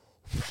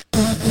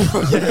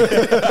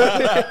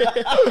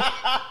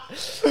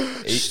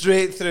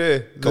straight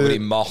through. Covered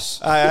in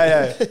moss,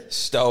 Aye.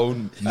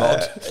 stone,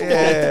 mud.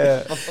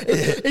 Yeah.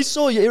 It's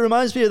so... It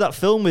reminds me of that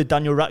film with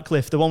Daniel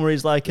Radcliffe, the one where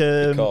he's like...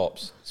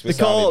 Corpse. The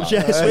corpse,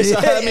 yeah, Swiss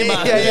Army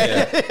Man.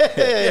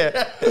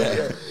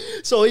 Yeah.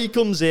 So he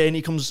comes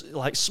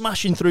like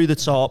smashing through the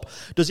top.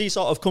 Does he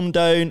sort of come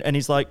down and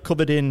he's like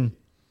covered in...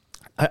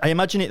 I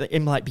imagine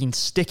him like being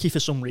sticky for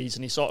some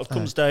reason. He sort of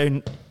comes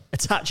down,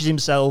 attaches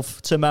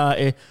himself to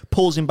Marty,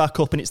 pulls him back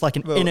up, and it's like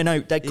an in and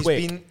out dead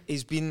quick.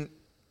 He's been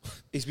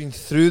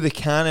through the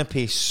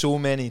canopy so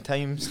many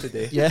times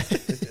today. Yeah.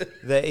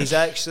 That he's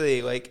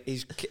actually like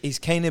he's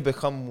kind of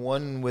become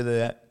one with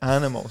the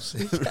animals.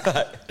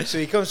 So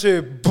he comes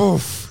through,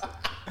 boof,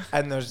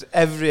 and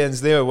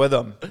everyone's there with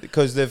him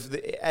because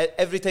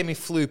every time he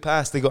flew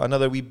past, they got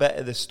another wee bit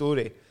of the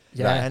story.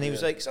 Yeah. Right. And he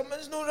was like,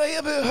 "Something's not right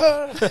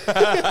about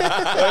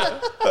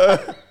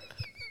her."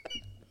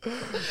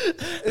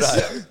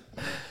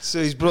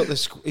 So he's brought a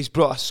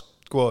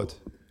squad.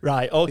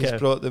 Right, okay. He's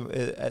brought them.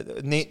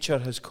 Nature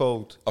has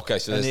called. Okay,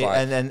 so and,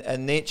 there's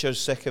and nature's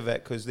sick of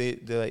it because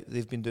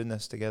they've been doing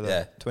this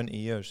together 20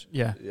 years.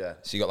 Yeah. Yeah.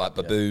 So you got like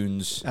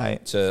baboons, Aye.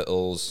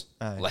 turtles,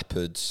 Aye.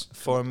 leopards.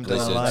 Formed an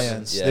Lizards.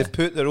 alliance. Yeah. They've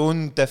put their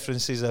own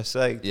differences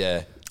aside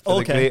Yeah. for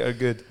Okay. the greater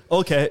good.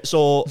 Okay,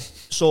 so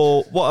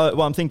what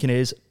I'm thinking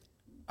is,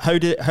 How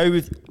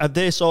have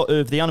they sort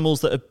of, the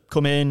animals that have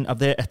come in, have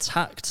they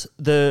attacked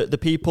the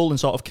people and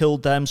sort of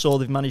killed them, so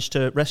they've managed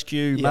to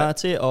rescue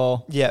Marty,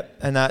 or? Yeah,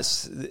 and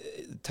that's the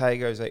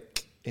tiger's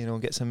like,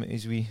 get some of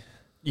his wee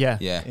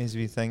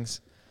things.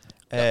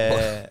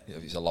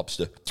 It's a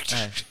lobster.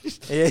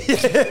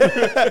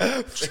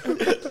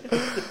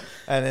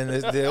 And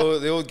then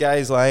the old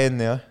guy's lying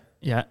there.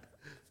 Yeah.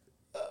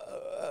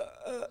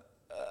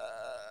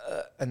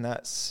 And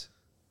that's,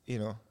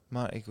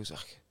 Marty goes,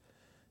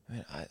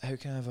 how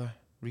can I ever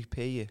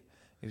repay you?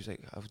 He was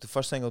like, the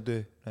first thing I'll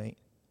do, right,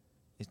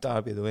 is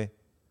Derby the way.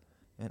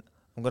 And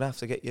I'm going to have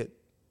to get you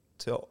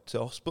to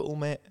hospital,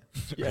 mate.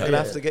 I'm going to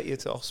have to get you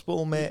to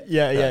hospital, mate.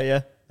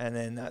 Yeah. And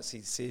then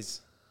he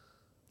says,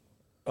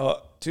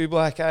 2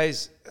 black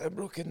eyes, a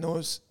broken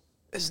nose,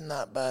 isn't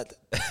that bad?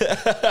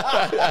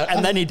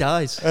 And then he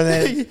dies.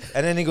 And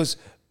then he goes,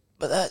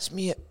 but that's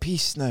me at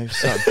peace now,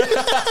 son.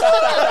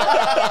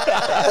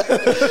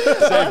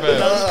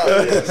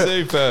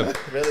 Superb.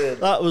 Brilliant.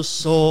 That was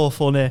so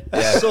funny.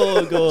 Yeah.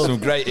 So good. Some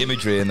great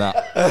imagery in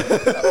that.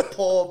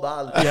 Poor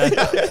man. Yeah.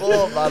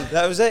 Poor man.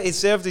 That was it. He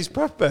served his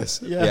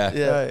purpose. Yeah.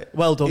 Yeah. Right.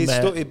 Well done,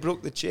 mate. He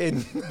broke the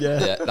chain.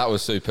 Yeah, that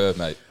was superb,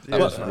 mate.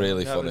 That was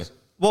really funny.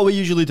 What we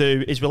usually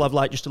do is we'll have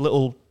like just a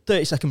little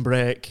 30-second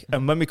break,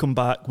 and when we come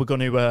back, we're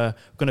going to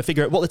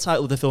figure out what the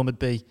title of the film would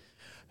be,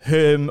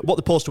 what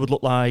the poster would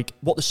look like,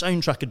 what the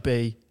soundtrack would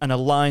be, and a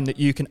line that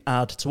you can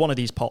add to one of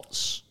these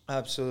pots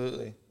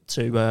Absolutely.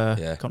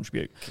 to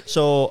contribute.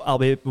 So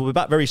we'll be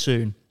back very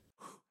soon.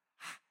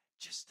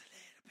 Just a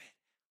little bit.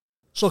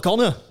 So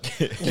Connor,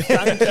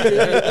 thank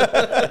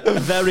you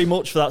very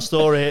much for that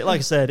story. Like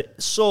I said,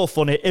 so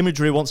funny,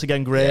 imagery once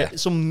again great,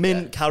 some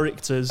mint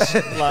characters.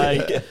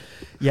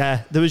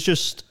 There was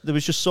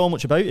just so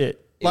much about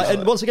it.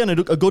 And once again, a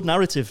good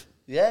narrative.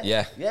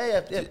 Yeah.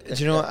 Do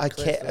you know what I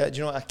kept? Do you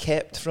know what I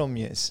kept from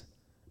you?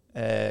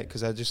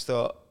 Because I just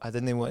thought I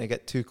didn't want to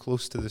get too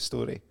close to the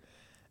story.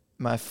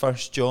 My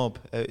first job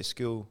out of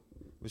school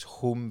was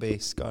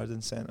home-based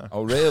garden centre.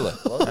 Oh, really?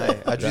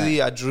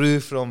 I drew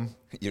from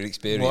your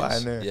experience. What I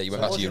knew. Yeah, you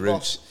went back to your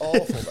roots.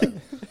 Awful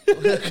then.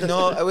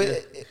 No,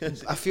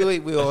 I feel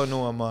like we all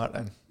know a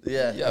Martin.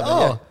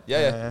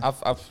 Yeah.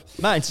 I've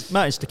Martin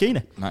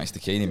Stakina. Martin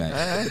Stakini,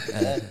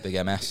 mate. Big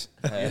MS.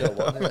 You know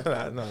what?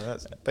 No,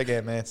 that's big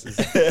MS. Is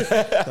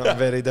not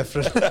very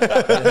different. I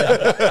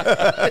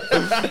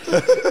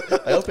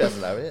hope he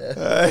hasn't now,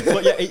 yeah.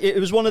 But yeah,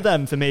 it was one of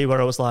them for me where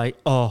I was like,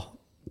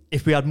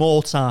 if we had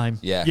more time,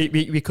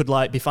 we could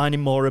like be finding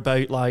more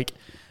about like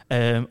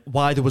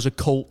why there was a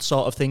cult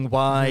sort of thing,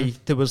 why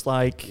there was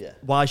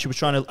why she was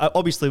trying to,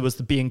 obviously it was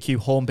the B&Q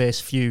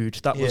home-based feud,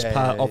 that was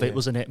part of it,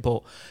 wasn't it?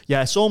 But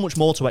yeah, so much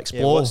more to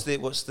explore.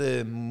 What's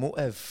the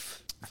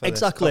motive for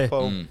exactly this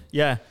couple?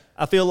 Yeah,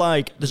 I feel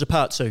like there's a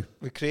part 2.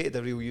 We created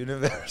a real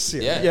universe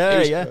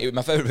here.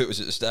 My favourite bit was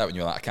at the start when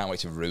you were like, I can't wait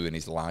to ruin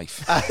his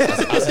life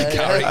as a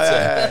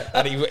character.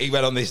 And he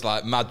went on this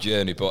like mad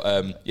journey.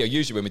 But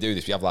usually when we do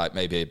this, we have like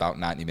maybe about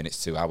 90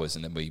 minutes, 2 hours,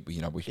 and then we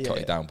cut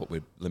it down, but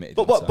we're limited.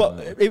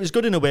 But it was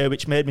good in a way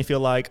which made me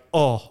feel like,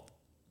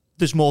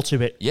 there's more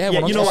to it. Yeah,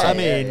 100%. You know what I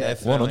mean?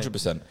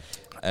 100%.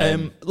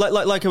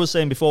 Like I was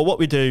saying before, what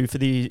we do for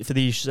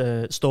these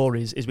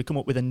stories is we come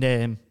up with a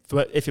name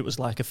for if it was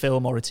like a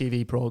film or a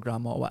TV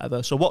program or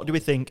whatever. So what do we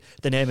think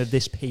the name of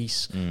this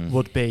piece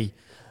would be?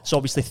 So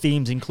obviously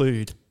themes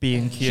include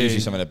B&Q. It's usually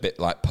something a bit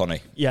like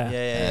punny.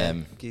 Yeah.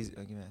 Give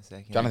me a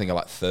second. Trying to think of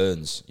like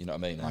ferns, you know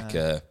what I mean? Like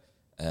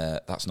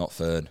that's not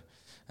fern.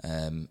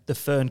 The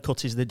fern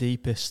cut is the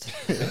deepest.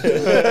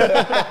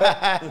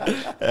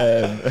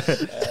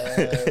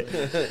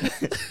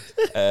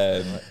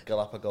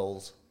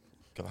 Galapagos.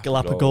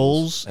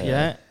 Galapagos,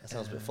 yeah. That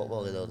sounds a bit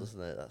football-y though,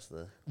 doesn't it? That's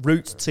the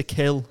Route to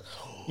kill.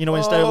 You know,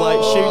 instead of like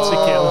shoot to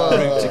kill.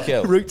 Route to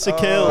kill. Route to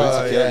kill.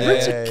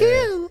 Route to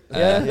kill.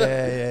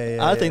 Yeah.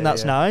 I think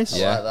that's nice.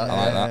 Yeah, I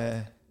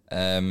like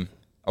that.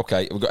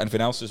 Okay, have we got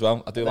anything else as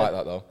well? I do like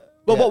that though.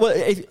 Well,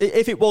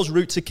 if it was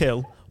Route to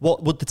kill,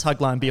 what would the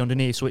tagline be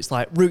underneath? So it's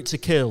like Route to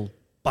kill,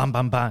 bang,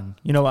 bang, bang.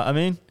 You know what I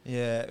mean?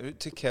 Yeah,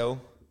 Route to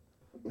kill.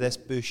 This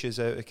Bush is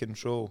out of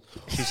control.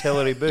 She's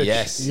Hillary Bush.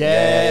 Yes.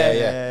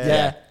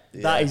 Yeah.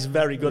 That is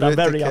very good. I'm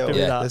very happy with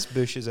that. This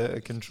Bush is out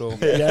of control.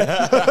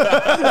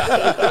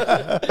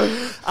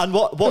 And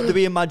what do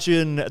we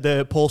imagine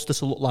the poster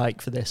to look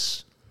like for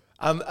this?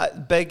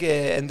 Big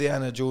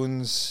Indiana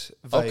Jones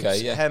vibes.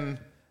 Okay, yeah. Him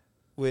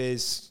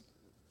with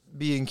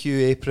B&Q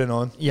apron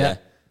on. Yeah.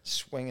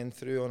 Swinging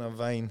through on a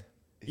vine.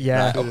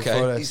 Yeah. Right,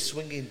 okay. He's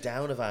swinging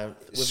down a van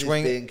with his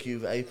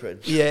B&Q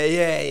apron.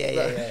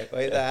 Yeah,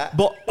 like that.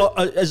 But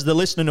as the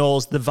listener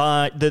knows, the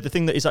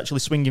thing that he's actually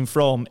swinging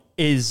from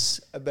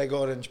is a big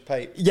orange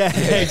pipe. Yeah,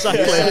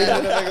 exactly. Swinging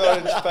a big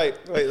orange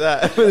pipe like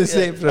that with his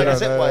apron like on. a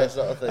zip wire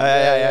sort of thing.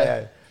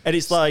 Yeah. And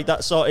it's like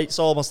that. So it's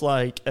almost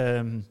like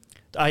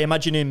I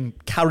imagine him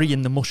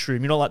carrying the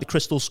mushroom. You know, like the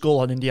crystal skull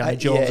on Indiana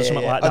Jones or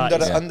something like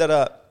that.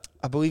 Under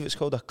I believe it's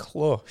called a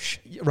cloche.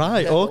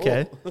 Right,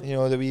 okay. You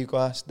know, the wee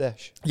glass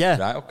dish. Yeah.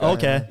 Right, okay.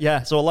 Okay.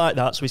 Yeah. So I like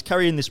that. So he's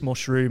carrying this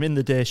mushroom in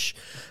the dish,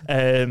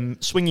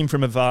 swinging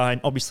from a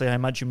vine. Obviously, I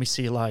imagine we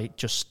see like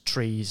just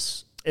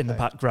trees in the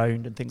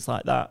background and things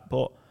like that.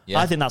 But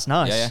I think that's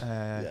nice.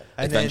 Yeah. And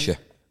Adventure.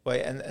 Then,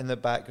 wait, and in the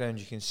background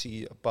you can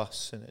see a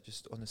bus, and it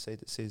just on the side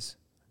it says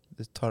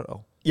the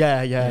turtle.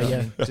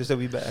 Yeah. Just a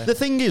wee bit. The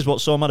thing is,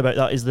 what's so mad about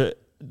that is that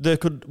there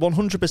could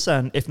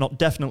 100%, if not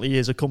definitely,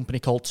 is a company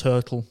called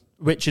Turtle,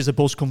 which is a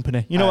buzz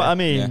company. You know what I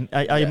mean?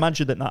 Yeah. I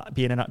imagine that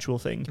being an actual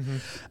thing.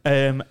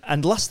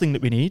 And last thing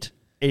that we need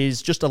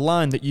is just a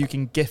line that you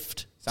can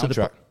gift to the...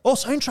 Soundtrack.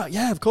 Soundtrack.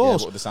 Yeah, of Yeah,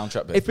 course. what would the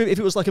soundtrack be? If it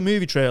was like a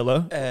movie trailer,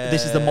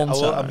 this is the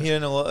montage. I'm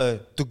hearing a lot of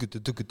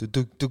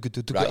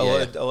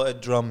Right, a lot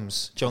of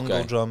drums, jungle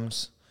Okay.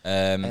 drums.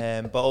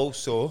 But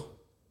also,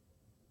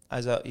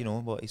 as a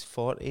he's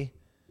 40.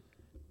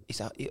 He's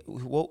a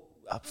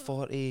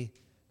 40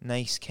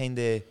 nice kind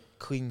of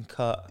clean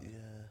cut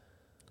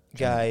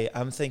guy.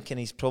 I'm thinking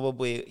he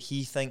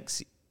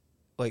thinks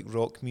like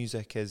rock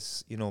music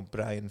is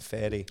Brian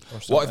Ferry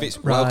or something. What if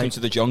it's Welcome Right. to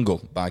the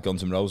Jungle by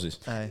Guns N' Roses?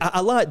 Aye.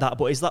 I like that,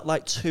 but is that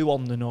like too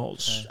on the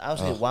nose? I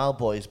was thinking Wild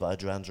Boys by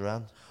Duran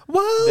Duran.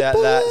 Well,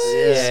 That's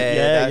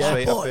yeah.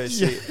 right up Boys,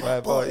 his street.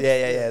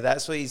 Yeah.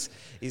 That's what he's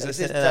It's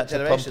listening to that that to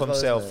generation pump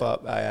as well, himself isn't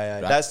it? up.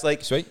 Aye. Right. That's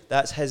like Sweet.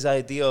 That's his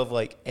idea of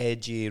like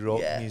edgy rock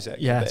Yeah. music.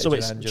 a Yeah, bit so of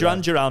it's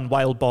Duran Duran,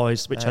 Wild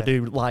Boys, which I Aye.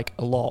 do like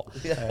a lot.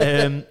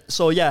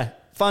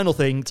 Final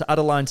thing, to add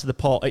a line to the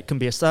pot, it can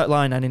be a start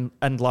line and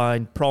end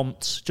line,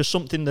 prompt, just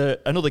something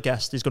that another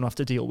guest is going to have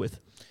to deal with.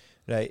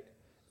 Right.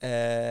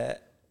 And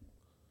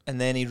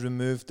then he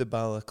removed the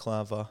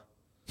balaclava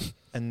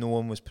and no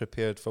one was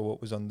prepared for what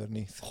was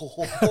underneath.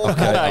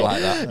 Okay, I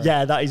like that.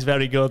 Yeah, that is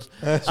very good.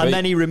 And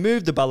then he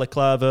removed the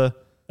balaclava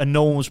and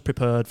no one was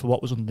prepared for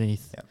what was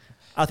underneath. Yeah.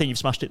 I think you've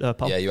smashed it there,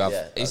 pal. Yeah, you have.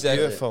 Yeah, Is that's there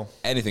beautiful.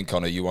 anything,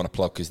 Connor, you want to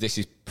plug? Because this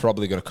is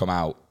probably going to come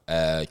out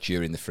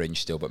during the Fringe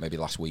still, but maybe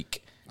last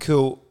week.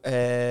 Cool.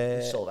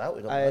 Sold out.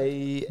 We don't know.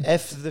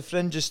 If the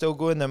Fringe is still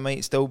going, there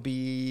might still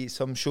be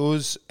some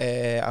shows.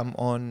 I'm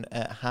on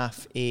at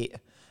 8:30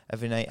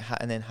 every night,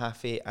 and then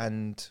 8:30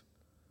 and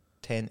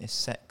 10 to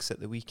 6 at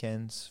the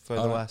weekends for the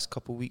Alright. last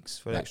couple of weeks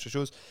for Right. extra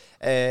shows.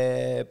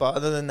 But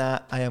other than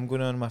that, I am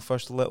going on my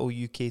first little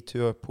UK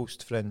tour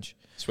post Fringe.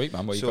 Sweet,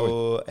 man. Where you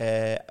going?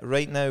 So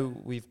right now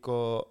we've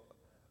got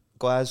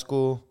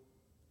Glasgow,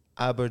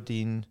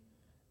 Aberdeen,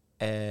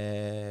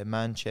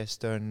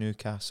 Manchester,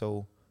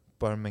 Newcastle,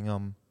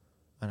 Birmingham,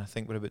 and I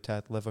think we're about to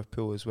add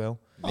Liverpool as well.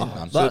 Mint,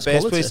 man. So That's the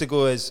best quality. place to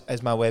go is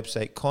my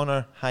website,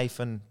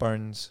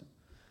 Connor-Burns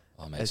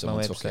Oh, mate, is my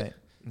someone took website. it.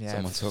 Yeah,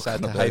 Someone took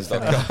sad to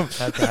ConnorBurns.com. hyphen it.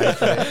 Sad to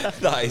hyphen it.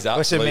 That is Listen,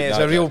 absolute mate,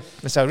 nightmare.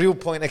 it's a real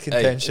point of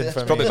contention Hey, for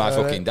it's me. probably my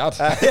Alright. fucking dad.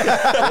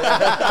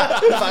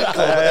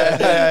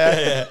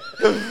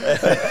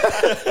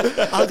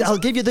 I'll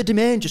give you the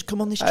domain. Just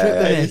come on this trip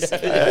with me.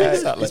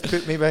 He's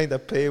put me behind a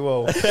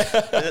paywall.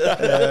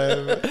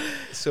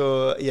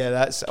 So yeah,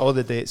 that's all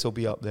the dates will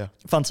be up there.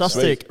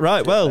 Fantastic.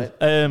 Right, well,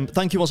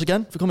 thank you once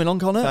again for coming on,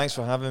 Connor. Thanks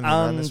for having me,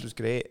 man. This And- was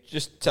great.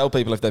 Just tell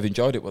people if they've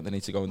enjoyed it, what they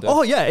need to go and do.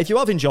 Oh, yeah, if you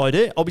have enjoyed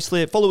it,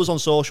 obviously follow us on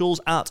socials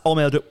at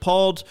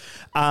allmaileduppod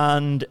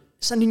and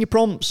send in your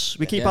prompts.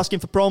 We keep Yeah. asking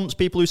for prompts.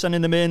 People who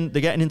sending them in,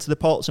 they're getting into the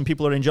pots and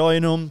people are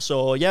enjoying them.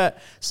 So, yeah,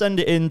 send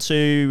it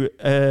into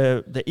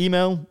the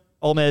email,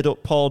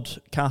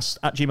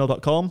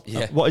 allmaileduppodcast@gmail.com.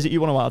 Yeah. What is it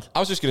you want to add? I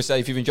was just going to say,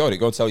 if you've enjoyed it,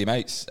 go and tell your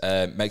mates.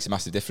 Makes a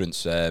massive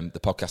difference. The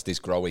podcast is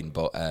growing,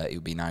 but it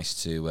would be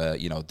nice to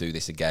do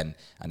this again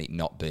and it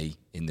not be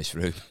in this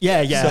room.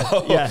 Yeah,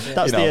 So, that's you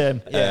the know,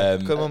 aim. Yeah,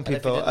 come on, And if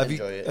people. you didn't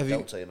enjoy it, Have you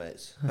don't tell your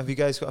mates. have you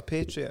guys got a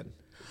Patreon?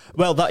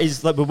 Well, that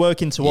is, like, we're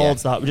working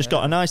towards that. We've just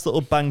got a nice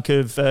little bank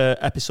of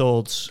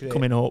episodes Great.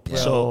 coming up.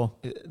 Well, So,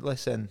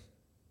 listen,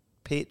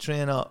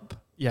 Patreon up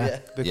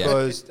yeah.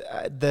 because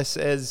this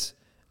is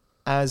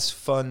as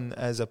fun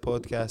as a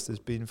podcast has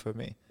been for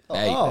me.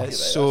 Hey. It's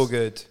so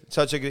good.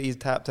 Such a good. He's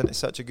tapped into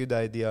such a good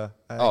idea.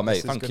 Oh, mate,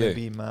 this thank is gonna you.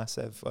 be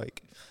massive.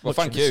 Like, Well,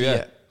 thank watching you, see yeah.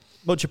 it.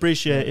 Much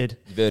appreciated.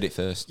 You've heard it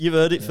first. You've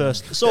heard it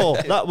first. So,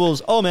 that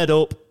was All Made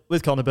Up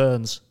with Connor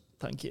Burns.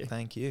 Thank you.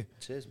 Thank you.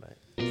 Cheers, mate.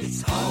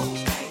 It's all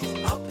made